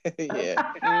right.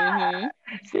 Yeah.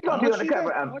 She's gonna be on the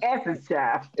cover of Essence,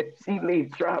 child. If she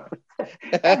leaves Trump,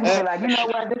 I'm gonna be like, you know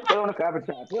what? Just put on the cover,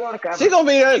 child. Put on the cover. She's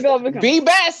gonna be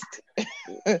best.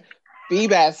 Be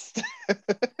best.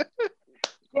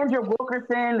 Kendra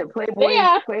Wilkerson, the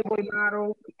Playboy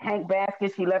model, Hank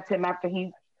Baskett, she left him after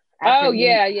he. After he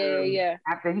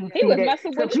was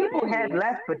messing with people have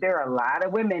left, but there are a lot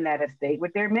of women that have stayed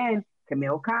with their men.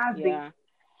 Camille Cosby,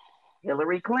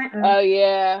 Hillary Clinton. Oh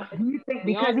yeah. Do you think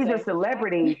because he's a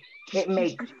celebrity, it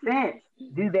makes sense?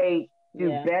 Do they do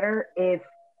better if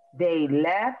they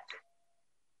left,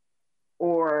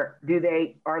 or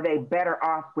are they better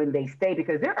off when they stay?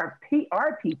 Because there are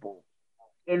people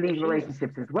in these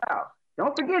relationships as well.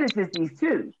 Don't forget, it's just these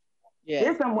two. Yeah.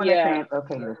 There's someone that's saying,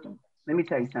 "Okay, listen, let me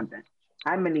tell you something.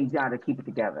 I'm gonna need y'all to keep it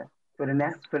together for the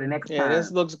next time. Yeah,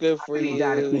 this looks good for you.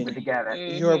 Y'all to keep it together.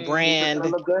 Your brand.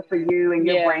 It'll look good for you and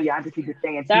your brand. Y'all just need to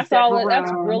stay in. That's all.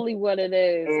 That's really what it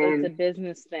is. It's a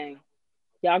business thing.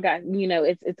 Y'all got,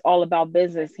 it's all about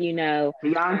business.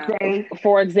 Beyonce,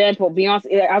 for example,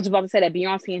 Beyonce. I was about to say that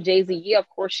Beyonce and Jay-Z. Yeah, of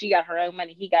course, she got her own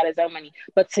money. He got his own money.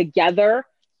 But together,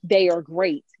 they are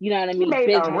great. You know what I mean? She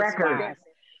made a record.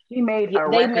 She made a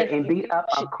record and beat up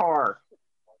a car.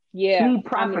 Yeah, she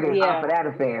profited off of that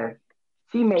affair.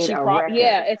 She made a record.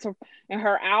 Yeah, and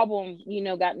her album,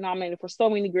 got nominated for so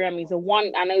many Grammys.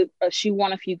 I know she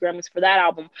won a few Grammys for that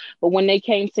album. But when they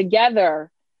came together,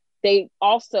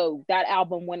 that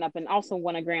album went up and also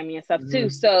won a Grammy and stuff too.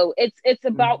 So it's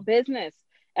about business.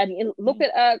 And look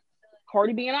at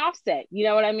Cardi B and Offset. You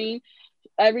know what I mean?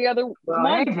 Every other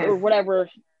month or whatever.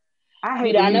 I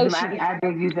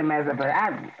did use them as a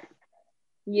brand.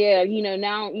 Yeah,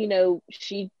 now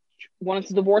she wanted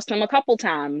to divorce him a couple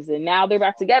times, and now they're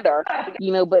back together.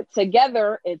 But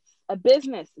together it's a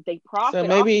business. They profit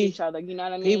off each other. You know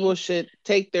what I mean? People should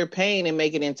take their pain and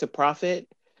make it into profit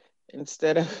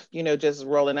instead of just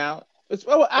rolling out. I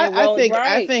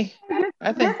think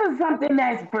this is something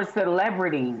that's for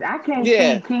celebrities. I can't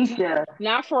see Keisha.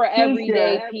 Not for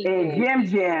everyday people. And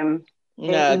Jim.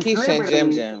 No, Keisha and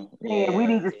Jim Jim. Yeah, we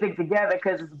need to stick together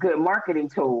because it's a good marketing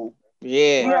tool.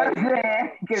 Yeah. You know what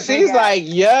I'm saying? She's like,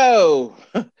 yo,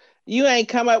 you ain't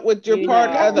come up with your part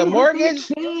of the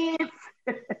mortgage?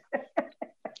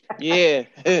 Yeah.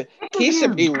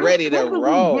 Keisha be ready to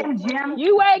roll.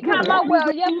 You ain't come up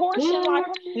with your portion.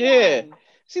 Yeah.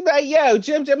 She be like, yo,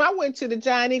 Jim Jim, I went to the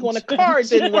Giant Eagle and the car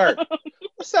didn't work.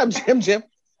 What's up, Jim Jim?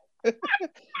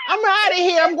 I'm out of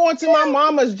here. I'm going to my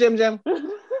mama's, Jim Jim.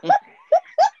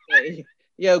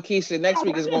 Yo, Keisha, next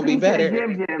week is gonna be better.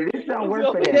 Jim Jim, this don't work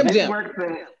for them. This works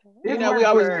for, you know, we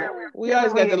always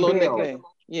got the little nickname.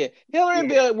 Yeah, Hillary and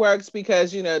Bill works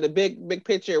because you know the big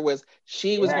picture was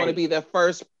she was going to be the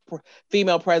first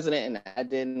female president, and that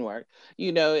didn't work.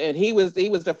 You know, and he was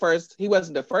the first. He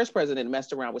wasn't the first president to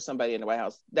mess around with somebody in the White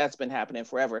House. That's been happening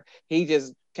forever. He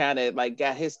just kind of like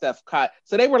got his stuff caught.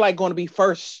 So they were like going to be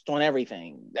first on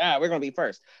everything. We're going to be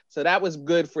first. So that was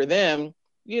good for them.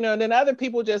 You know, and then other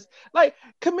people just like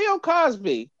Camille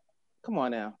Cosby. Come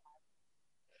on now.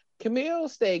 Camille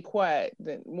stayed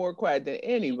more quiet than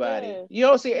anybody. You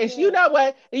don't see, and you know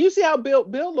what? And you see how Bill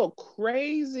look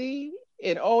crazy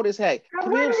and old as heck.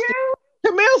 Camille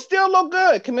still look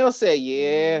good. Camille said,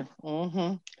 "Yeah,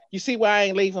 You see why I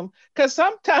ain't leave him? Because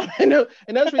sometimes in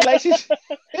those relationships,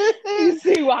 you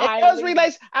see why in those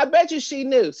relations, I bet you she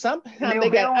knew. Sometimes they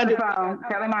got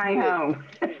tell him I ain't home.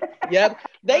 Yep,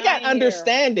 they got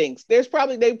understandings. They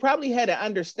probably had an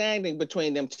understanding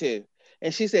between them two.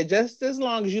 And she said, just as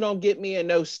long as you don't get me in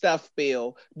no stuff,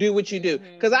 Bill, do what you do.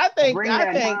 Because I think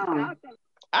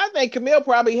Camille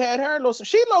probably had her little.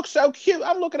 She looked so cute.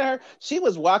 I'm looking at her. She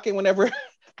was walking whenever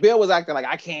Bill was acting like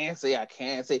I can't see.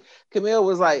 Camille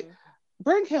was like,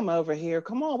 bring him over here.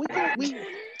 Come on, let's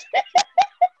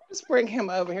bring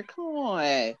him over here. Come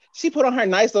on. She put on her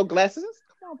nice little glasses.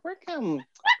 Come on, bring him.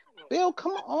 Bill,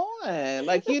 come on.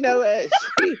 Like, you know,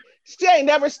 she ain't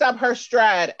never stopped her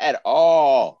stride at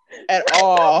all.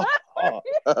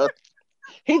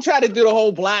 He tried to do the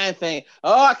whole blind thing.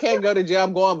 Oh, I can't go to jail.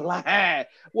 I'm going blind.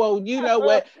 Well, you know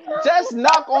what? Just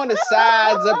knock on the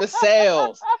sides of the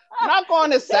cells. Knock on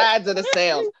the sides of the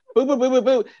cells. Boo, boo, boo, boo,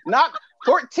 boo. Knock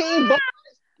 14 bars.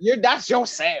 That's your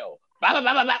cell. Blah, blah,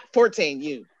 blah, blah, blah. 14,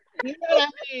 you. You know what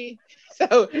I mean? So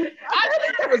I think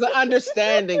there was an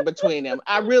understanding between them.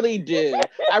 I really do.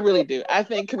 I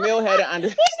think Camille had an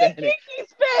understanding.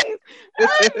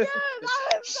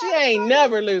 She ain't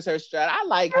never lose her stride. I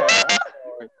like her.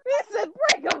 Listen,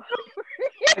 bring him over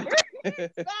here.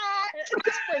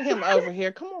 Let's bring him over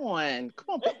here. Come on.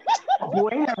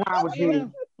 Boy, that's why I was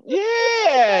you.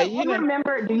 Yeah. Do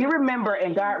you remember,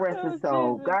 and God rest his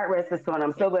soul, and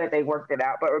I'm so glad they worked it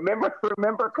out. But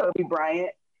remember Kobe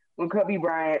Bryant? When Kobe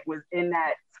Bryant was in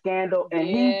that scandal and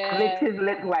he licked his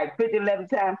lips like 11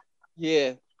 times.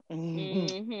 Yeah.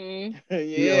 Mm-hmm.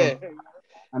 Yeah.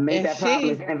 I made that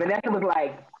promise. And Vanessa was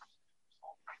like,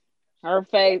 her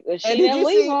face. She didn't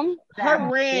leave him. Her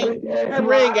ring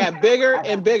got bigger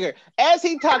and bigger. As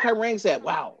he talked, her ring said,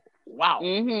 wow.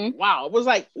 Mm-hmm. Wow. It was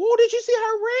like, oh, did you see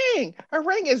her ring? Her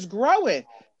ring is growing.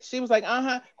 She was like,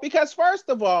 because first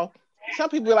of all,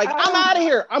 some people are like, I'm out of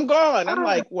here. I'm gone. I'm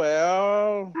like,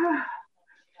 well,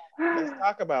 let's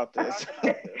talk about this.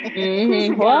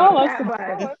 Mm-hmm. Well, let's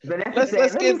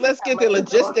get the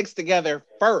logistics together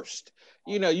first.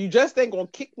 You know, you just ain't gonna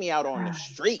kick me out on the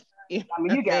street. I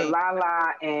mean, you got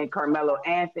Lala and Carmelo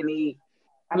Anthony.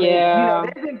 I mean, you know,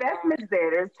 there's investments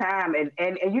there. There's time, and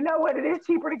you know what? It is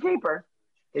cheaper to keep her.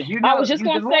 I was just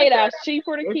gonna say that it's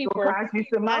cheaper to keep her. Cost you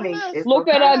some money. Look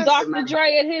at Dr.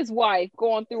 Dre and his wife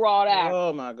going through all that.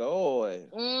 Oh my God!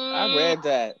 I read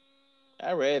that.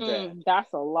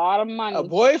 That's a lot of money. A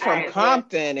boy from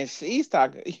Compton, and she's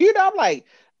talking. You know, I'm like,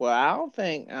 well, I don't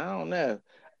know.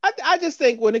 I just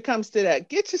think when it comes to that,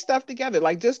 get your stuff together.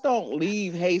 Like, just don't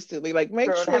leave hastily. Like,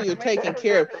 make sure you're taking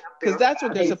care of, because that's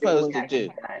what they're supposed to do.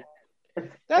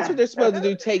 That's what they're supposed to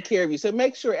do, take care of you. So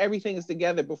make sure everything is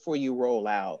together before you roll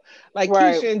out. Like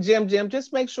Keisha and Jim,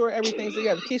 just make sure everything's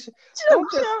together. Keisha,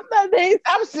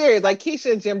 I'm serious. Like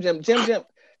Keisha and Jim.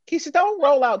 Keisha, don't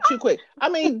roll out too quick. I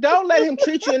mean, don't let him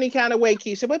treat you any kind of way,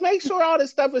 Keisha, but make sure all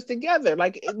this stuff is together.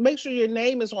 Like, make sure your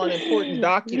name is on important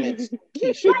documents,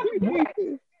 Keisha.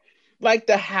 Like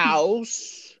the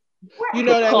house. You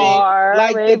know what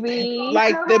I mean?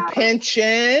 Like the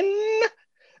pension.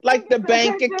 Like the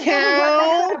bank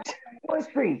account.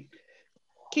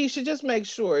 Keisha, just make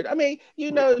sure. I mean,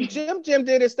 you know, Jim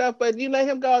did his stuff, but you let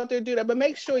him go out there and do that. But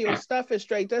make sure your stuff is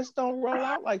straight. Just don't roll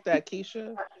out like that,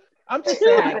 Keisha. I'm just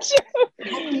saying.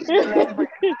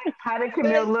 How did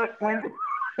Camille look when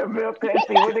Bill couldn't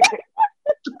see?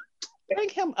 Bring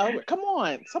him over. Come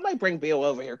on. Somebody bring Bill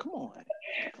over here. Come on.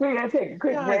 We gotta take a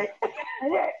quick break.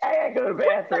 I gotta go to the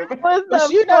bathroom.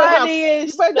 Don't she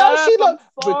look?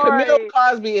 But Camille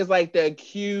Cosby is like the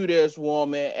cutest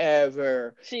woman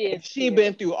ever. She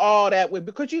been through all that with,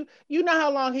 because you know how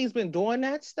long he's been doing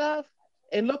that stuff,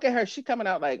 And look at her. She coming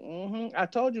out like, I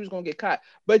told you was gonna get caught.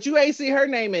 But you ain't see her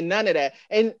name in none of that.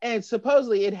 And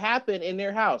supposedly it happened in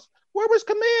their house. Where was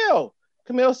Camille?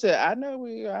 Camille said, I know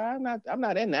I'm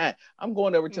not in that. I'm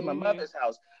going over to my mother's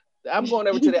house. I'm going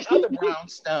over to the other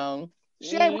brownstone.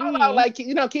 She ain't about like,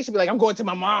 Keisha be like, I'm going to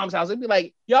my mom's house. It'd be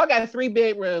like, y'all got 3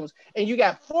 bedrooms and you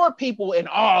got 4 people in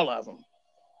all of them.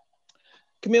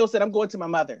 Camille said, I'm going to my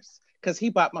mother's because he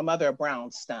bought my mother a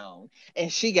brownstone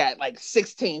and she got like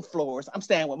 16 floors. I'm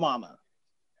staying with mama.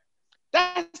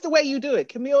 That's the way you do it.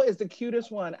 Camille is the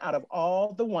cutest one out of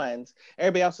all the ones.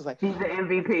 Everybody else is like, he's the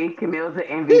MVP. Camille's the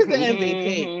MVP. He's the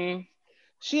MVP.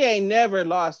 She ain't never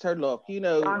lost her look.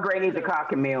 John Gray needs to call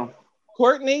Camille.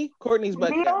 Courtney's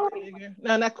butt got bigger.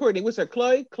 No, not Courtney. What's her?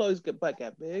 Chloe? Chloe's butt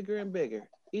got bigger and bigger.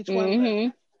 Each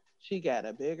one, she got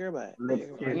a bigger butt.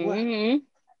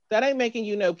 That ain't making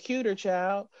you cuter,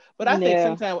 child. But I think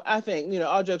sometimes,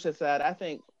 all jokes aside, I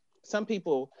think some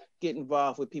people get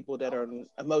involved with people that are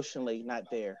emotionally not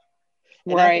there.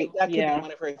 And I think that could be one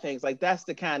of her things. Like, that's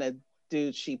the kind of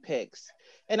dude she picks.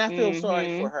 And I feel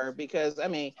sorry for her because,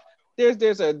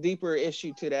 there's a deeper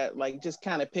issue to that. Like, just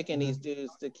kind of picking these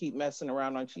dudes to keep messing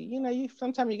around on you.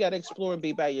 Sometimes you got to explore and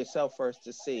be by yourself first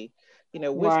to see,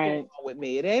 what's going on with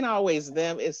me. It ain't always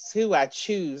them. It's who I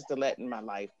choose to let in my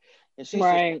life. And she's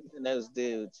just using those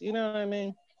dudes. You know what I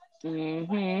mean?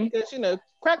 Because,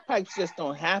 crack pipes just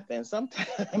don't happen.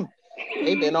 Sometimes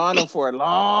they've been on them for a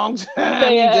long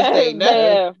time. You just ain't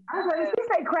know. I was like, did she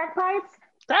say crack pipes?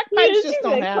 Crack pipes just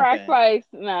don't happen. Crack pipes.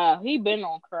 No, he been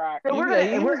on crack. So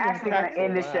we're actually going to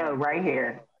end the show right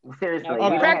here. Seriously.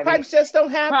 Crack pipes just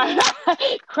don't happen.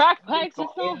 Crack pipes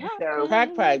just don't happen.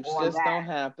 Crack pipes just don't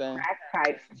happen. Crack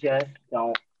pipes just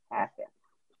don't happen.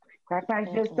 Crack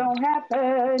pipes just don't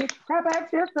happen. Crack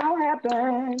pipes just don't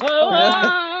happen.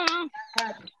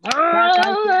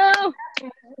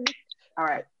 All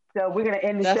right. So we're going to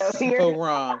end the show here. That's so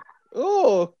wrong.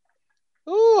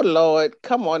 Ooh, Lord,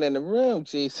 come on in the room,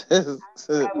 Jesus.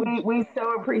 We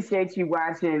so appreciate you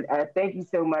watching. Thank you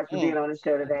so much for being on the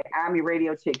show today. I'm your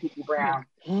radio chick, Kiki Brown.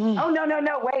 Oh,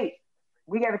 no, wait.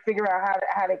 We got to figure out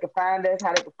how they can find us,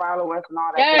 how they can follow us and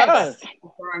all that.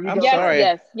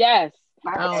 Yes.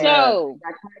 So,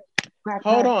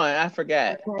 hold on, I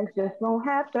forgot. Crack pipes just don't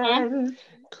happen.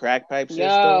 Crack pipes just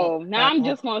don't now I'm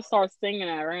just going to start singing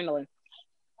that randomly.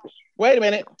 Wait a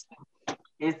minute.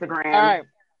 Instagram. All right.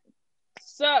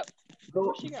 So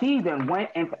she even went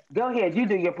and go ahead. You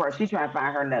do your part. She's trying to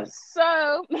find her notes.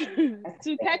 So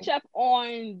to catch up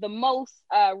on the most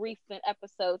recent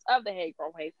episodes of the Hey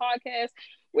Girl Hey podcast,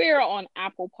 we're on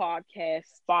Apple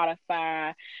Podcasts,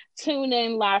 Spotify,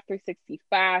 TuneIn, Live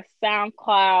 365,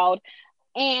 SoundCloud,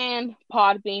 and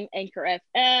Podbean, Anchor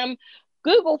FM,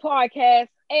 Google Podcasts,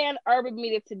 and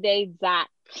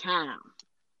UrbanMediaToday.com.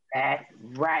 That's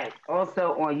right.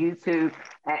 Also on YouTube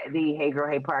at the Hey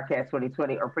Girl Hey Podcast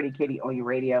 2020 or Pretty Kitty on your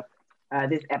radio.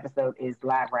 This episode is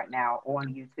live right now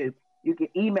on YouTube. You can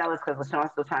email us because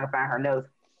LaShawn's still trying to find her notes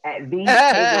at the Hey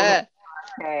Girl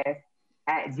Podcast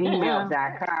at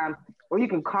gmail.com. Or you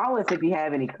can call us if you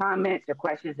have any comments or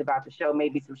questions about the show,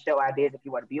 maybe some show ideas. If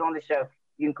you want to be on the show,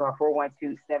 you can call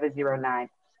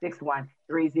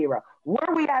 412-709-6130. Where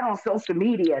are we at on social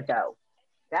media, though?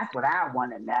 That's what I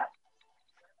want to know.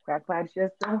 Crack pipes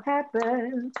just don't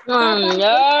happen.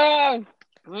 No.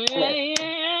 All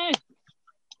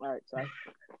right, sorry.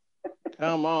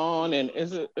 Come on, and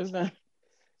is that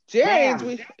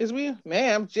Jerry?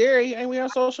 Jerry, ain't we on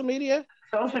social media?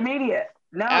 Social media.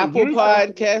 No. Apple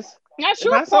Podcasts. That's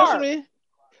your part.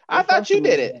 I thought you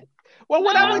did it. Well,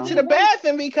 when I went to the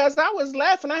bathroom because I was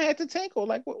laughing, I had to tinkle.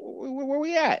 Like, where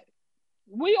we at?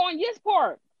 We on your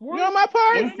part. You on my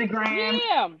part? Instagram.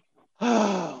 Yeah.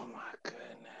 Oh my goodness.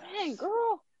 Dang,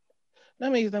 girl.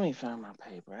 Let me find my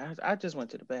paper. I just went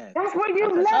to the bathroom. That's where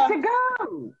you left to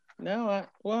go. No,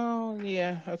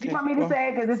 yeah, okay. You want me to say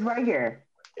it because it's right here.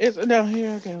 Here.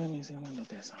 Okay, let me see. Let me look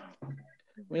that song.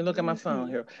 Let me look at my phone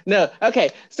here. No,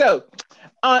 okay. So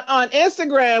on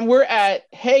Instagram, we're at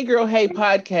Hey Girl Hey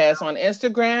Podcast on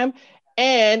Instagram,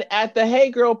 and at the Hey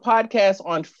Girl Podcast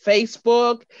on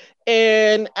Facebook,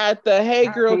 and at the Hey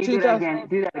Girl 2000.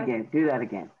 Do that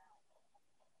again.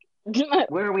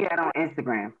 Where are we at on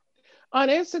Instagram? On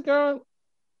Instagram,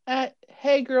 at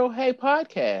Hey Girl Hey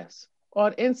Podcast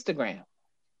on Instagram.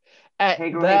 At Hey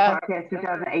Girl Hey Podcast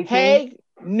 2018.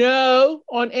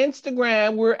 On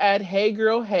Instagram, we're at Hey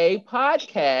Girl Hey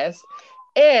Podcast,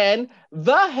 and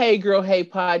the Hey Girl Hey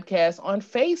Podcast on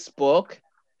Facebook,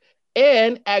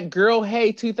 and at Girl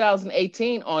Hey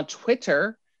 2018 on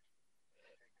Twitter.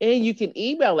 And you can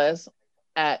email us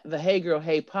at the Hey Girl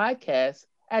Hey Podcast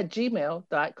at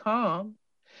gmail.com.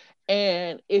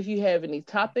 And if you have any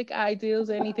topic ideas,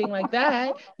 anything like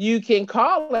that, you can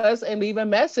call us and leave a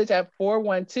message at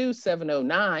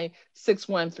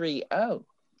 412-709-6130.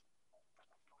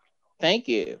 Thank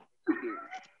you.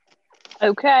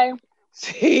 Okay.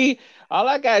 See, all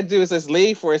I got to do is just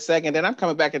leave for a second. Then I'm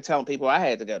coming back and telling people I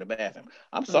had to go to the bathroom.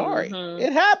 I'm sorry. Mm-hmm.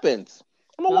 It happens.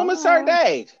 I'm a woman certain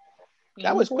age.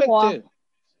 That was quick too.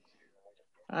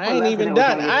 I ain't even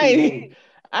done.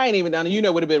 I ain't even done. You know,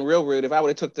 it would have been real rude if I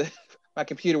would have took my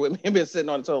computer with me and been sitting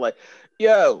on the toilet like,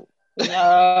 yo.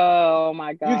 Oh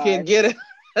my God. You can get it.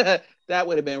 That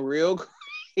would have been real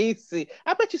crazy.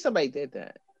 I bet you somebody did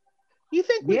that. You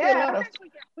think we get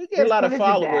a lot of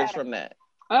followers from that?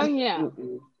 Oh yeah.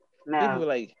 No. People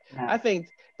like, no. I think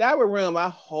that would ruin my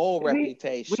whole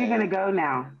reputation. We're gonna go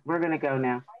now.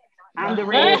 I'm the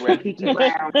radio chick, Kiki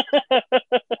Brown.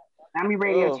 I'm your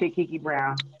radio chick, Kiki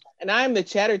Brown. And I'm the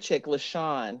chatter chick,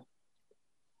 LaShawn.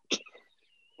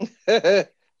 And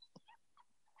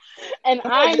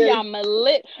I'm your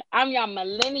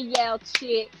millennial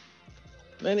chick.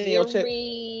 Millennial chick.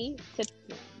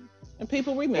 And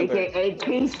people remember. AKA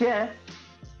Keisha.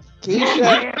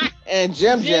 And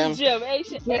Jim. And Jim forever.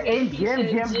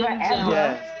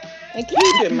 Yeah. And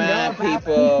keep in mind,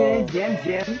 people. Jim.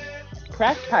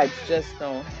 Crack pipes just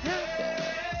don't happen.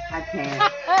 I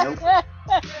can't. Nope.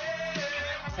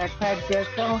 Crack pipes just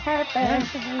don't happen.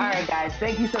 All right, guys.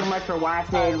 Thank you so much for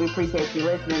watching. We appreciate you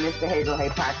listening. This is the Hazel Hay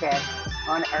Podcast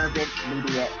on Urban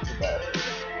Media Today.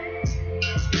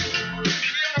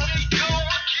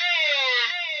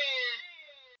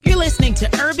 You're listening to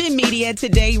Urban Media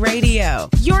Today Radio,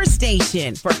 your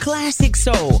station for classic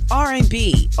soul,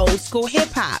 R&B, old school hip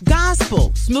hop,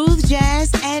 gospel, smooth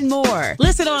jazz, and more.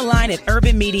 Listen online at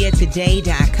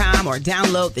urbanmediatoday.com or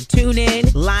download the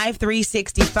TuneIn, Live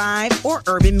 365, or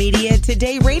Urban Media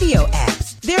Today Radio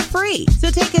apps. They're free, so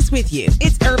take us with you.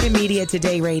 It's Urban Media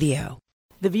Today Radio.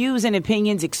 The views and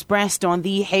opinions expressed on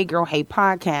the Hey Girl Hey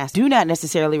podcast do not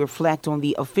necessarily reflect on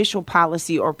the official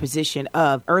policy or position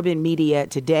of Urban Media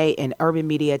Today and Urban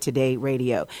Media Today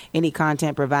Radio. Any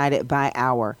content provided by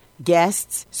our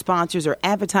guests, sponsors, or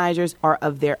advertisers are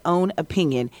of their own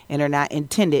opinion and are not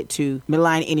intended to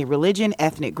malign any religion,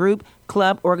 ethnic group,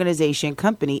 club, organization,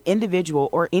 company, individual,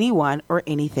 or anyone or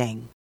anything.